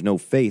 There's no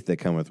faith that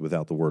cometh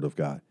without the word of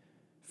God.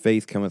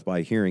 Faith cometh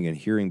by hearing, and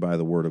hearing by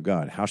the word of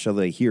God. How shall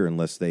they hear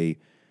unless they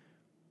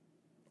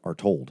are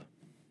told?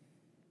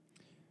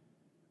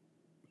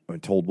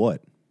 Told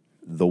what?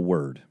 The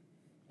word.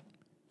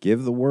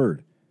 Give the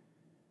word.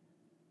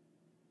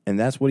 And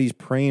that's what he's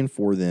praying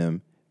for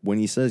them. When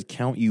he says,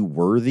 count you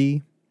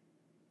worthy,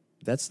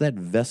 that's that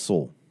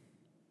vessel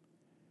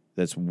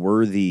that's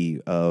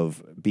worthy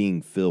of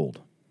being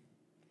filled.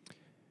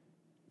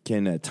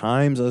 Can at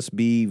times us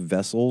be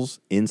vessels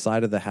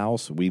inside of the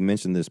house? We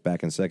mentioned this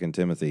back in 2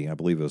 Timothy. I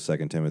believe it was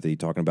 2 Timothy,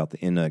 talking about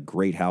in a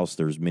great house,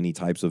 there's many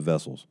types of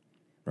vessels,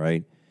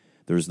 right?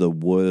 There's the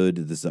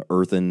wood, there's the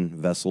earthen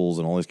vessels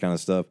and all this kind of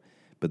stuff.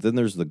 But then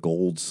there's the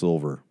gold,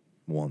 silver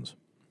ones.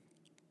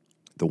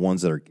 The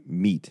ones that are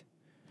meat.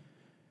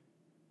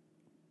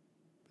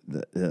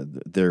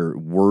 They're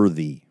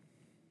worthy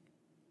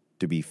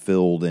to be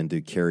filled and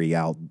to carry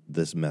out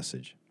this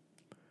message.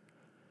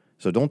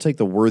 So don't take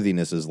the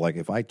worthiness as like,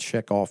 if I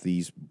check off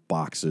these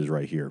boxes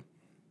right here,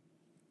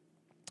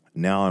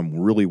 now I'm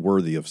really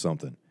worthy of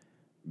something.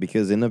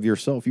 Because in of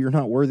yourself, you're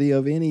not worthy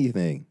of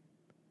anything.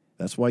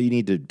 That's why you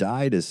need to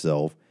die to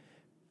self,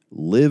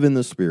 live in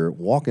the Spirit,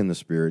 walk in the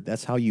Spirit.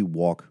 That's how you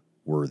walk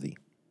worthy.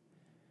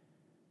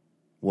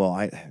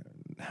 Well,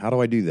 how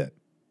do I do that?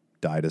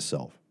 Die to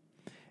self.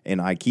 And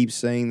I keep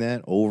saying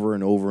that over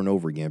and over and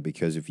over again,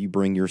 because if you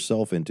bring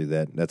yourself into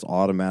that, that's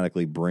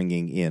automatically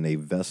bringing in a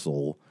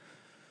vessel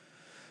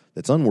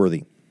that's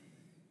unworthy.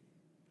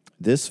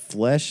 This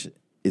flesh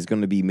is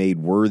going to be made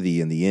worthy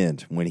in the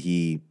end when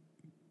he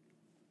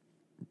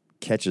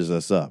catches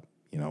us up.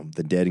 You know,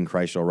 the dead in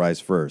Christ shall rise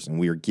first, and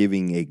we are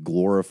giving a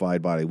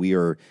glorified body. We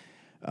are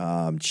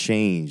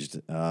changed.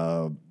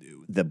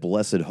 The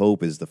blessed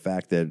hope is the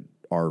fact that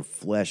our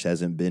flesh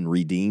hasn't been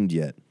redeemed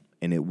yet,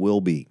 and it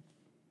will be.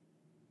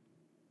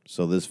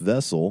 So this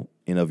vessel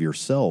in of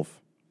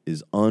yourself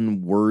is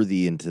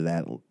unworthy into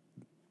that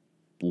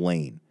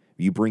lane.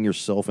 You bring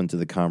yourself into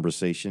the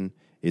conversation,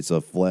 it's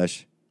of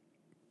flesh.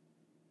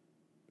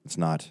 It's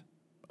not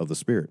of the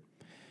Spirit.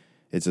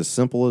 It's as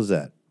simple as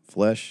that.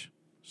 Flesh,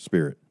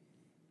 Spirit.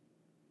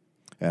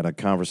 I had a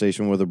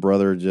conversation with a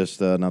brother just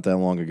not that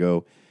long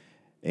ago,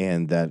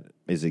 and that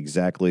is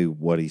exactly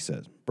what he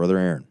says. Brother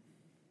Aaron,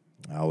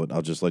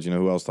 I'll just let you know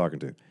who I was talking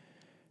to.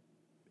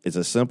 It's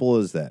as simple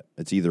as that.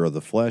 It's either of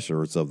the flesh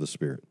or it's of the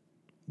Spirit.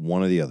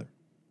 One or the other.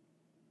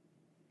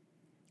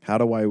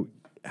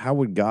 How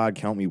would God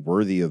count me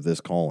worthy of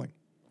this calling?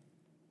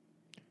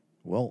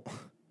 Well,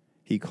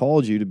 he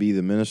called you to be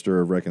the minister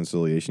of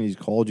reconciliation. He's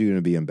called you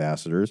to be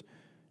ambassadors.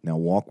 Now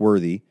walk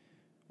worthy.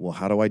 Well,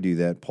 how do I do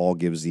that? Paul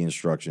gives the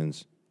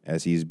instructions,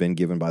 as he's been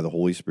given by the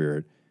Holy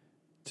Spirit,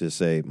 to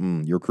say,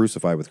 you're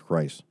crucified with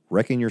Christ.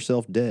 Reckon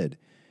yourself dead.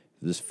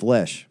 This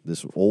flesh,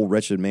 this old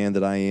wretched man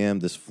that I am,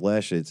 this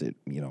flesh,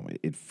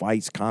 it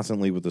fights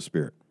constantly with the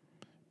Spirit.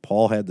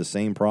 Paul had the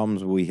same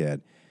problems we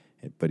had,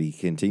 but he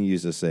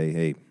continues to say,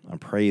 hey, I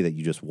pray that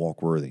you just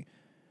walk worthy.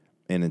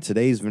 And in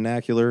today's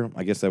vernacular,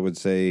 I guess I would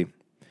say,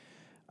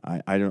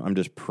 I'm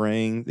just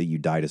praying that you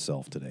die to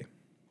self today.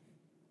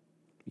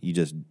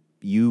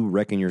 You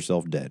reckon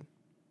yourself dead.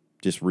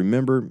 Just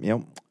remember,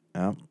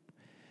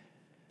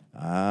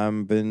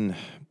 I've been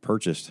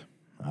purchased.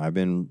 I've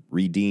been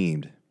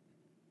redeemed.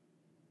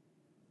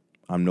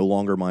 I'm no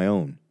longer my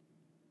own.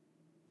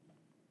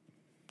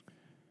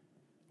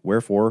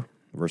 Wherefore,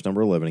 verse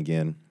number 11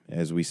 again,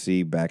 as we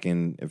see back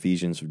in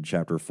Ephesians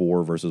chapter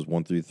 4, verses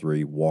 1 through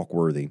 3, walk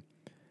worthy.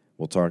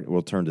 We'll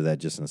turn to that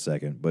just in a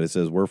second. But it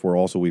says, wherefore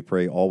also we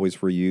pray always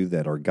for you,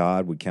 that our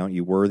God would count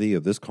you worthy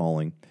of this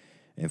calling,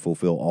 and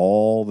fulfill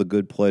all the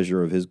good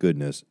pleasure of his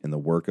goodness in the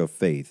work of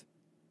faith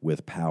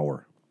with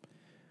power.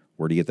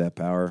 Where do you get that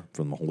power?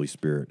 From the Holy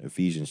Spirit.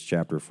 Ephesians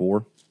chapter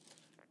 4.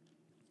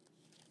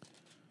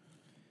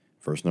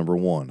 Verse number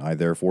 1, I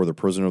therefore, the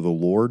prisoner of the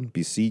Lord,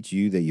 beseech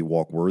you that you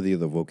walk worthy of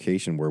the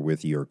vocation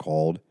wherewith ye are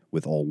called,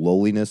 with all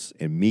lowliness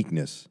and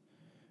meekness,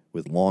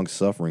 with long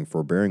suffering,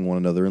 forbearing one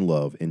another in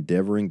love,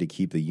 endeavoring to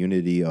keep the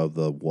unity of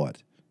the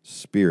what?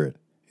 Spirit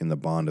in the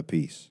bond of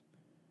peace.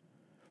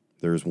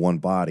 There is one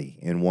body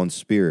and one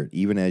Spirit,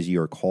 even as ye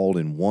are called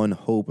in one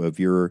hope of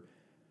your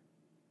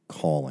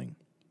calling,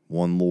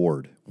 one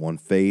Lord, one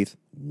faith,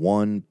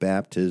 one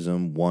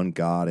baptism, one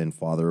God and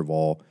Father of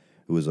all,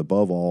 who is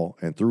above all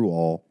and through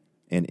all,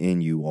 and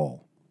in you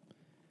all.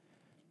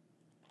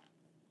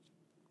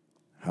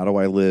 How do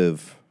I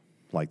live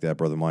like that,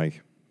 Brother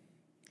Mike?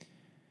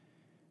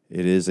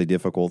 It is a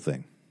difficult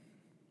thing.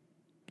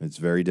 It's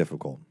very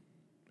difficult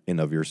in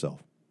of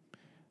yourself.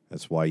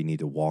 That's why you need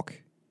to walk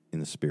in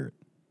the Spirit.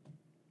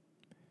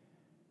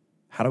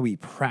 How do we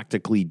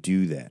practically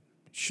do that?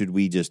 Should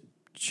we just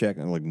check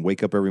and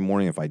wake up every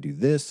morning? If I do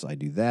this, I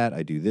do that,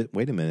 I do this.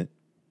 Wait a minute.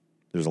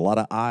 There's a lot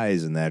of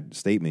I's in that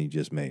statement you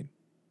just made.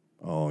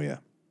 Oh, yeah.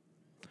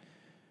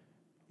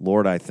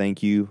 Lord, I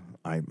thank you.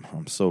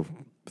 I'm so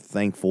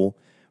thankful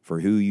for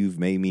who you've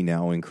made me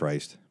now in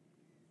Christ.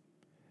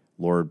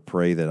 Lord,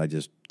 pray that I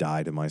just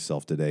die to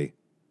myself today.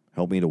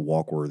 Help me to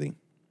walk worthy.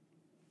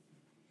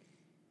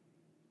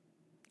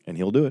 And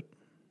he'll do it.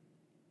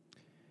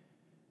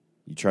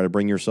 You try to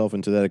bring yourself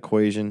into that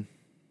equation,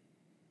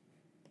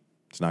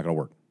 it's not going to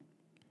work.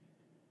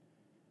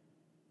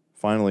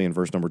 Finally, in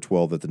verse number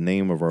 12, that the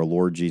name of our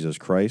Lord Jesus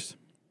Christ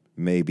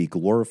may be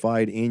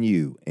glorified in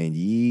you, and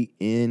ye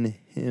in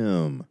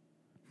him,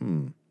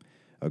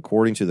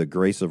 according to the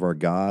grace of our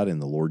God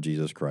and the Lord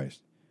Jesus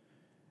Christ.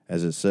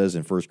 As it says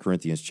in 1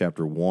 Corinthians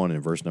chapter 1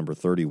 and verse number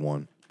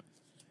 31,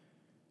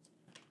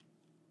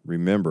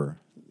 remember,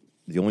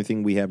 the only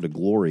thing we have to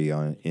glory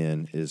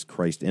in is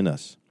Christ in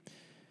us.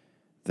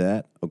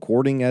 That,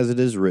 according as it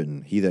is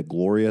written, he that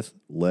glorieth,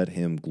 let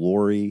him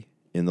glory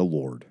in the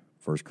Lord.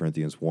 1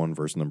 Corinthians 1,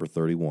 verse number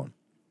 31.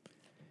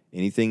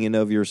 Anything in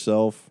of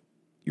yourself,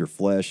 your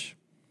flesh,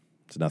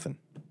 it's nothing.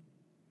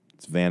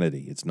 It's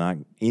vanity. It's not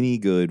any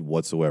good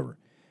whatsoever.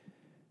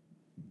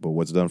 But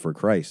what's done for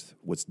Christ,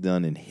 what's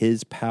done in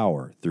his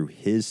power through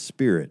his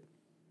Spirit,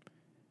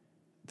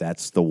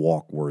 that's the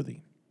walk worthy.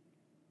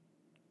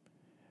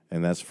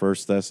 and that's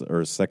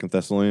Second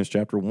Thessalonians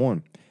chapter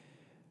 1.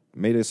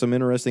 Made some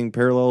interesting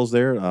parallels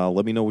there.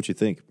 Let me know what you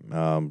think.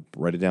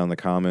 Write it down in the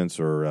comments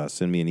or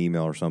send me an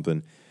email or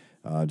something.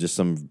 Just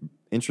some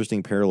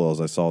interesting parallels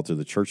I saw to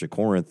the church at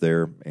Corinth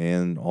there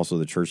and also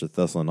the church at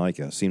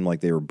Thessalonica. Seemed like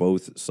they were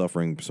both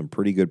suffering some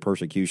pretty good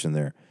persecution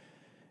there.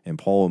 And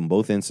Paul, in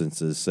both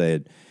instances,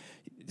 said,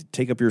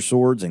 take up your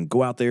swords and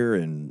go out there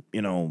and,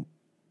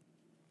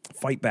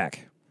 fight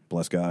back.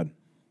 Bless God.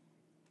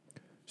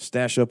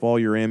 Stash up all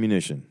your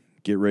ammunition.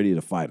 Get ready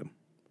to fight them.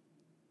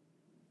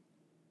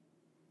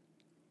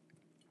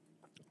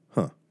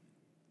 Huh.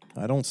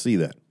 I don't see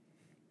that.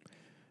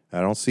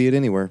 I don't see it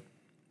anywhere.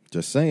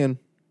 Just saying.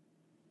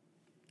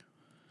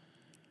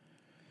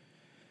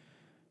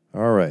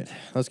 All right.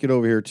 Let's get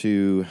over here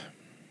to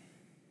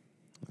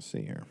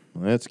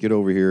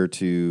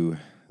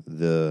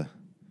the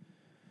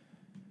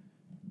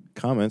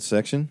comments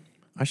section.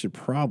 I should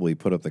probably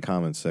put up the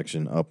comments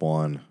section up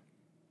on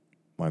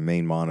my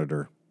main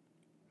monitor,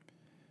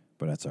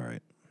 but that's all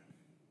right.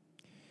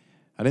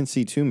 I didn't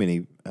see too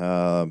many.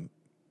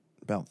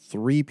 About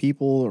 3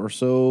 people or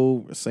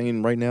so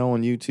saying right now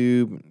on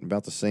YouTube,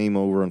 about the same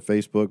over on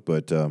Facebook,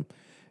 but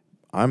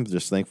I'm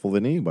just thankful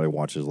that anybody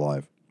watches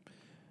live.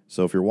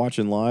 So if you're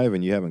watching live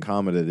and you haven't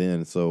commented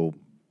in, so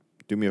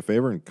do me a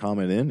favor and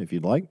comment in if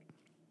you'd like.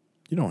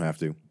 You don't have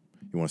to.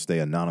 You want to stay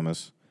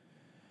anonymous.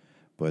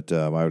 But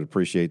I would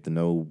appreciate to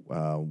know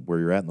where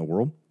you're at in the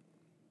world.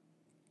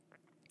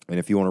 And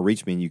if you want to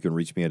reach me, you can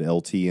reach me at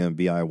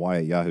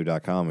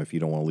ltmbiy@yahoo.com if you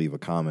don't want to leave a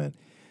comment.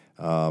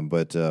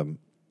 But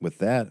with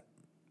that,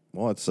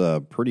 well, it's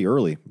pretty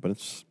early, but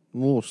it's a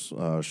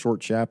little short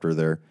chapter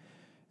there.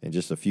 And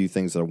just a few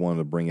things that I wanted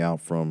to bring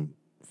out from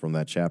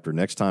that chapter.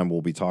 Next time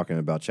we'll be talking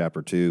about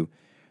chapter 2.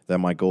 That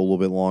might go a little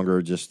bit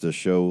longer just to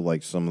show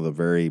like some of the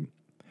very,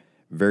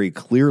 very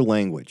clear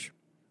language.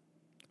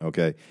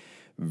 Okay.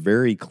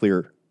 Very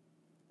clear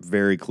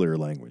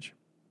language.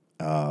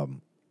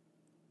 And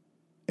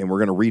we're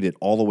going to read it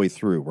all the way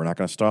through. We're not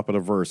going to stop at a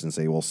verse and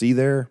say, well, see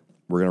there?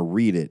 We're going to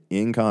read it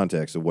in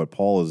context of what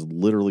Paul has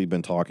literally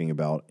been talking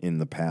about in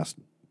the past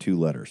 2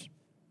 letters.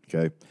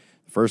 Okay?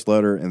 The first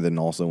letter and then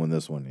also in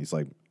this one. He's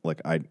like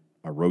I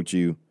wrote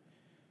you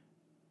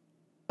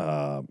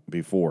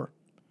before.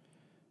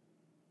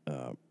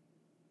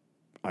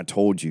 I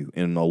told you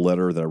in a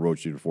letter that I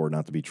wrote you before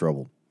not to be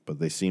troubled. But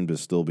they seem to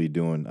still be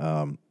doing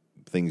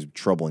things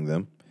troubling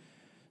them.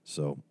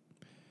 So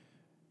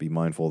be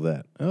mindful of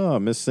that. Oh,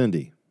 Miss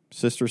Cindy,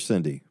 Sister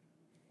Cindy.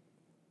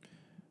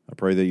 I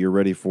pray that you're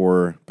ready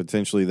for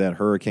potentially that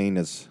hurricane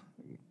that's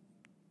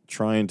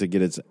trying to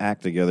get its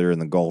act together in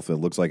the Gulf. It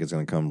looks like it's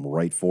going to come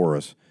right for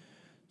us.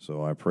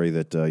 So I pray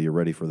that you're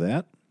ready for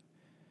that.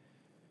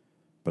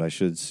 But I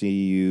should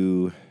see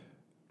you,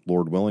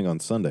 Lord willing, on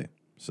Sunday.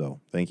 So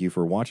thank you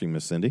for watching,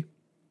 Miss Cindy.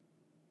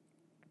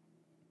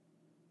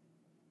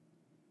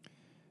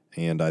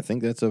 And I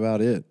think that's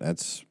about it.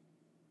 That's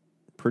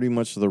pretty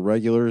much the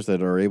regulars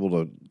that are able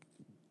to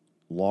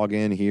log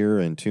in here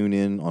and tune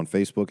in on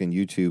Facebook and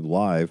YouTube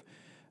live.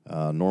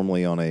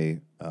 Normally on a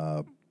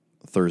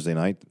Thursday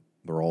night,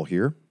 they're all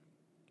here.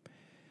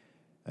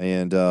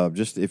 And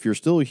just if you're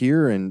still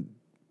here and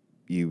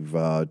you've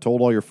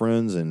told all your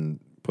friends and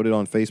put it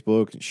on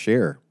Facebook,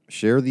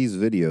 share these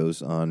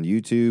videos on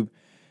YouTube.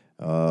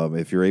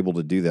 If you're able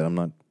to do that, I'm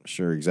not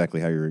sure exactly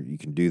how you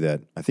can do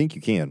that. I think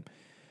you can.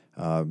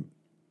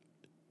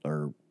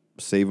 Or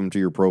save them to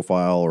your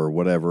profile or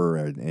whatever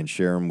and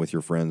share them with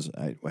your friends,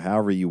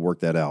 however you work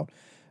that out.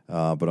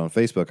 But on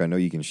Facebook, I know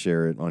you can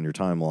share it on your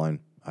timeline.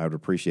 I would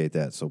appreciate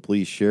that. So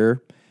please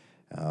share.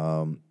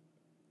 I'm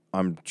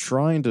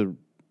trying to,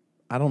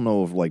 I don't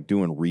know if like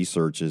doing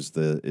research is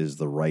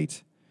the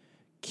right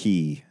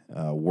key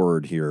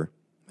word here.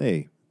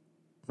 Hey,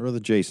 Brother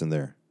Jason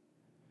there.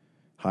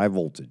 High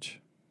voltage.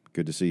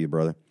 Good to see you,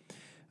 brother.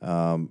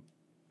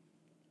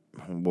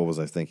 What was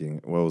I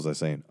thinking? What was I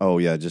saying? Oh,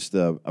 yeah, just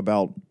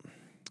about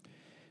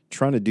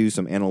trying to do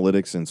some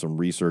analytics and some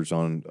research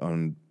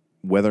on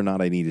whether or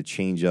not I need to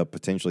change up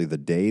potentially the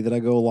day that I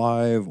go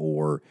live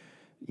or,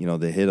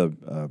 to hit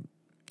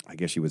I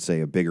guess you would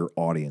say, a bigger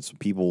audience,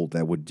 people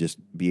that would just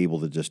be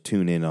able to just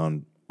tune in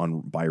on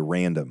by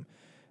random.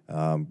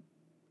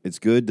 It's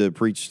good to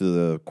preach to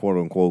the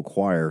quote-unquote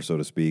choir, so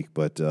to speak,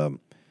 but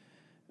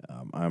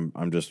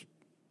I'm just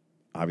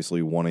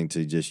obviously wanting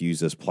to just use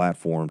this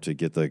platform to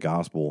get the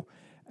gospel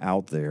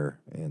out there.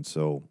 And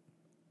so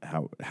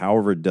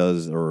however it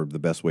does, or the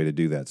best way to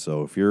do that.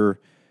 So if you're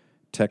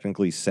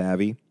technically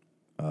savvy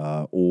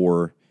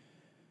or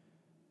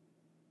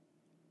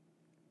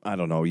I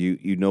don't know,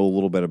 you know a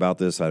little bit about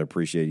this, I'd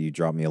appreciate you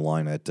drop me a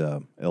line at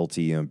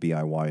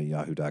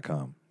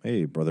ltmbiy@yahoo.com.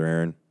 Hey, Brother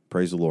Aaron,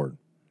 praise the Lord.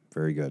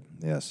 Very good,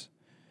 yes.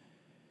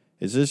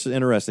 It's just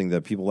interesting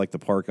that people like to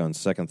park on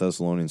 2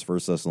 Thessalonians, 1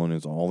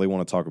 Thessalonians. All they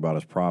want to talk about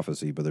is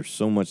prophecy, but there's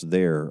so much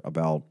there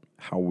about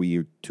how we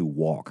are to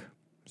walk.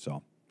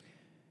 So,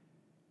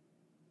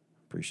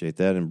 appreciate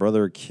that. And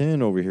Brother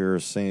Ken over here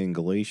is saying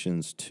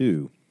Galatians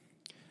 2.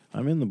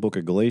 I'm in the book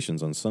of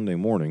Galatians on Sunday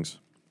mornings,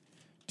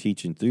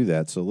 teaching through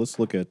that. So let's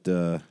look at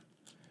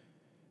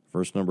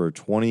Verse number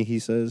 20, he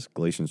says,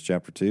 Galatians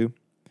chapter 2.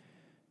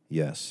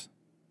 Yes.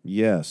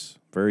 Yes.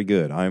 Very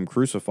good. I am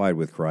crucified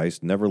with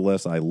Christ.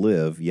 Nevertheless, I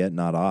live, yet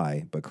not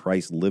I, but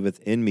Christ liveth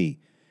in me.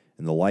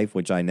 In the life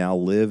which I now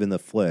live in the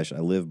flesh, I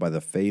live by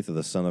the faith of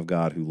the Son of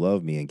God who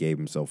loved me and gave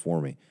himself for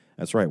me.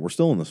 That's right. We're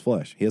still in this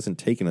flesh. He hasn't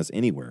taken us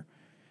anywhere.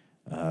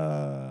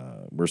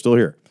 We're still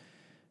here.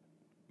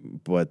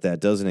 But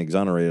that doesn't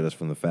exonerate us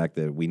from the fact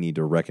that we need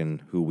to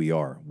reckon who we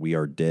are. We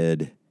are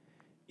dead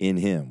in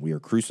him. We are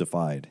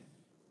crucified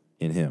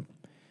in him.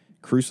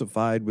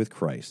 Crucified with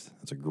Christ.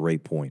 That's a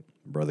great point,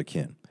 Brother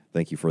Ken.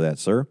 Thank you for that,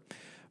 sir.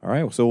 All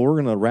right, so we're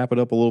going to wrap it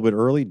up a little bit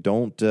early.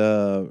 Don't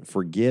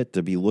forget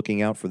to be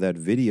looking out for that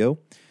video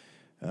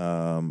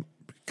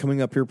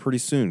coming up here pretty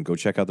soon. Go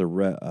check out the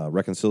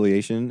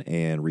reconciliation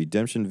and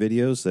redemption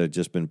videos that have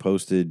just been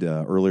posted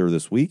earlier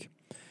this week.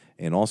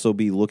 And also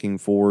be looking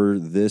for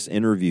this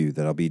interview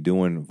that I'll be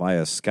doing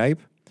via Skype,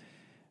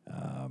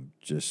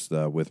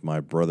 with my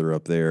brother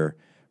up there,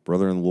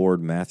 brother in the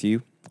Lord,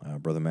 Matthew.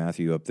 Brother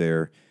Matthew up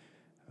there,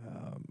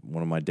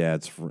 one of my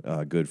dad's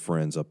good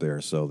friends up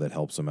there, so that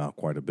helps him out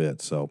quite a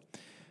bit. So,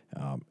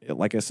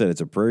 like I said,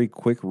 it's a very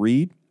quick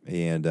read,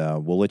 and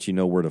we'll let you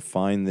know where to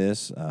find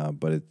this.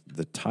 But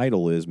the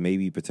title is,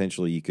 maybe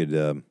potentially you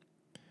could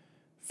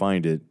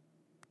find it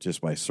just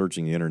by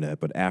searching the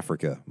internet, but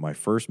Africa, my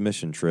first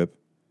mission trip.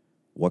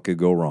 What could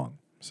go wrong?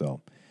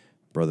 So,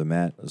 Brother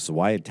Matt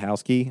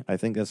Zwiatowski, I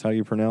think that's how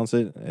you pronounce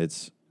it.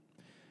 It's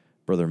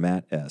Brother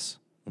Matt S.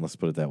 Let's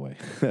put it that way.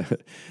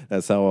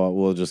 That's how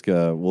we'll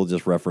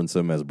just reference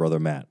him as Brother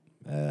Matt.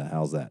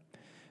 How's that?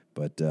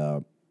 But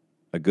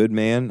a good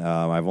man.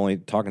 I've only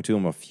talked to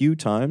him a few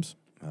times,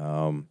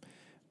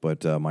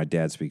 but my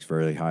dad speaks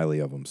very highly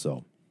of him.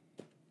 So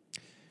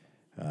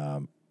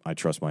I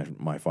trust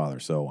my father.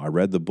 So I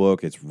read the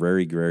book. It's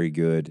very, very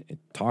good.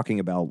 Talking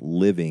about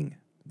living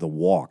the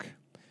walk.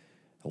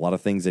 A lot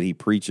of things that he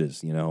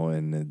preaches,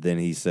 and then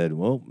he said,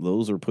 well,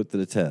 those are put to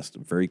the test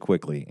very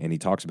quickly. And he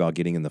talks about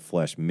getting in the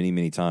flesh many,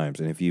 many times.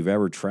 And if you've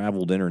ever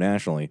traveled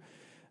internationally,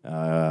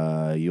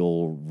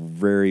 you'll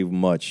very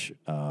much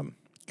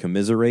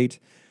commiserate,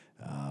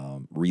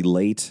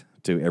 relate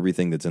to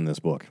everything that's in this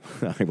book.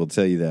 I will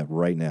tell you that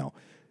right now.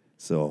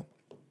 So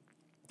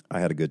I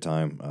had a good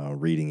time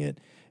reading it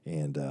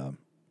and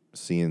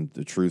seeing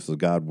the truth of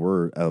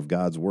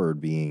God's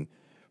word being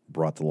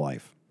brought to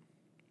life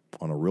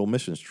on a real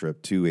missions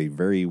trip to a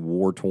very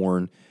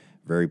war-torn,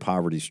 very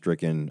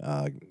poverty-stricken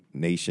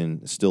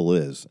nation. Still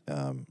is,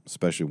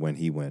 especially when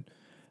he went.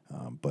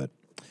 But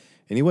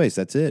anyways,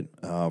 that's it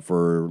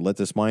for Let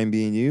This Mind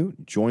Be in You.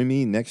 Join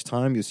me next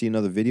time you'll see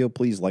another video.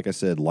 Please, like I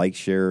said, like,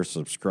 share,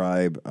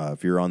 subscribe.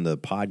 If you're on the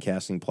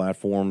podcasting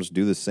platforms,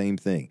 do the same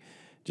thing.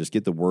 Just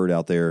get the word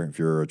out there. If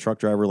you're a truck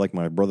driver like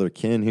my brother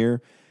Ken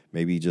here,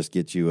 maybe just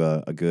get you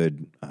a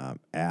good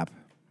app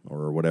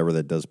or whatever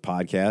that does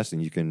podcasts,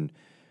 and you can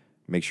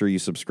make sure you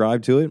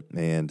subscribe to it,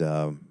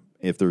 and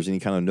if there's any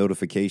kind of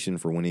notification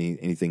for when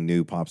anything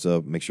new pops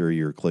up, make sure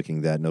you're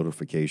clicking that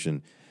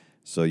notification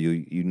so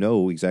you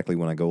know exactly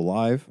when I go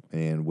live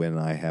and when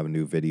I have a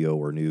new video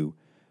or new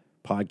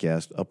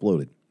podcast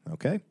uploaded.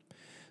 Okay?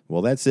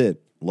 Well, that's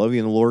it. Love you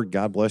in the Lord.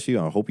 God bless you.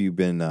 I hope you've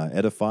been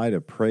edified. I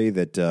pray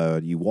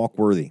that you walk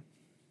worthy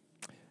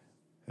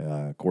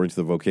according to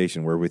the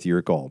vocation wherewith you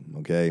are called.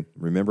 Okay?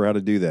 Remember how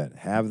to do that.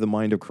 Have the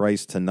mind of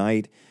Christ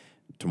tonight,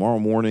 tomorrow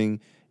morning,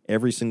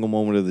 every single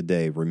moment of the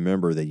day.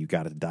 Remember that you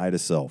got to die to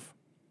self.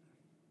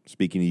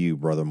 Speaking to you,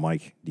 Brother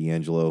Mike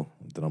D'Angelo,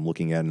 that I'm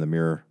looking at in the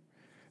mirror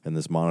and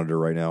this monitor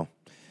right now.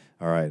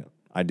 All right.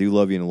 I do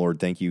love you in the Lord.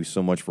 Thank you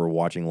so much for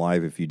watching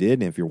live if you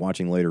did. And if you're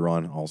watching later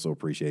on, also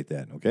appreciate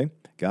that. Okay?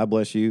 God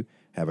bless you.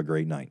 Have a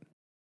great night.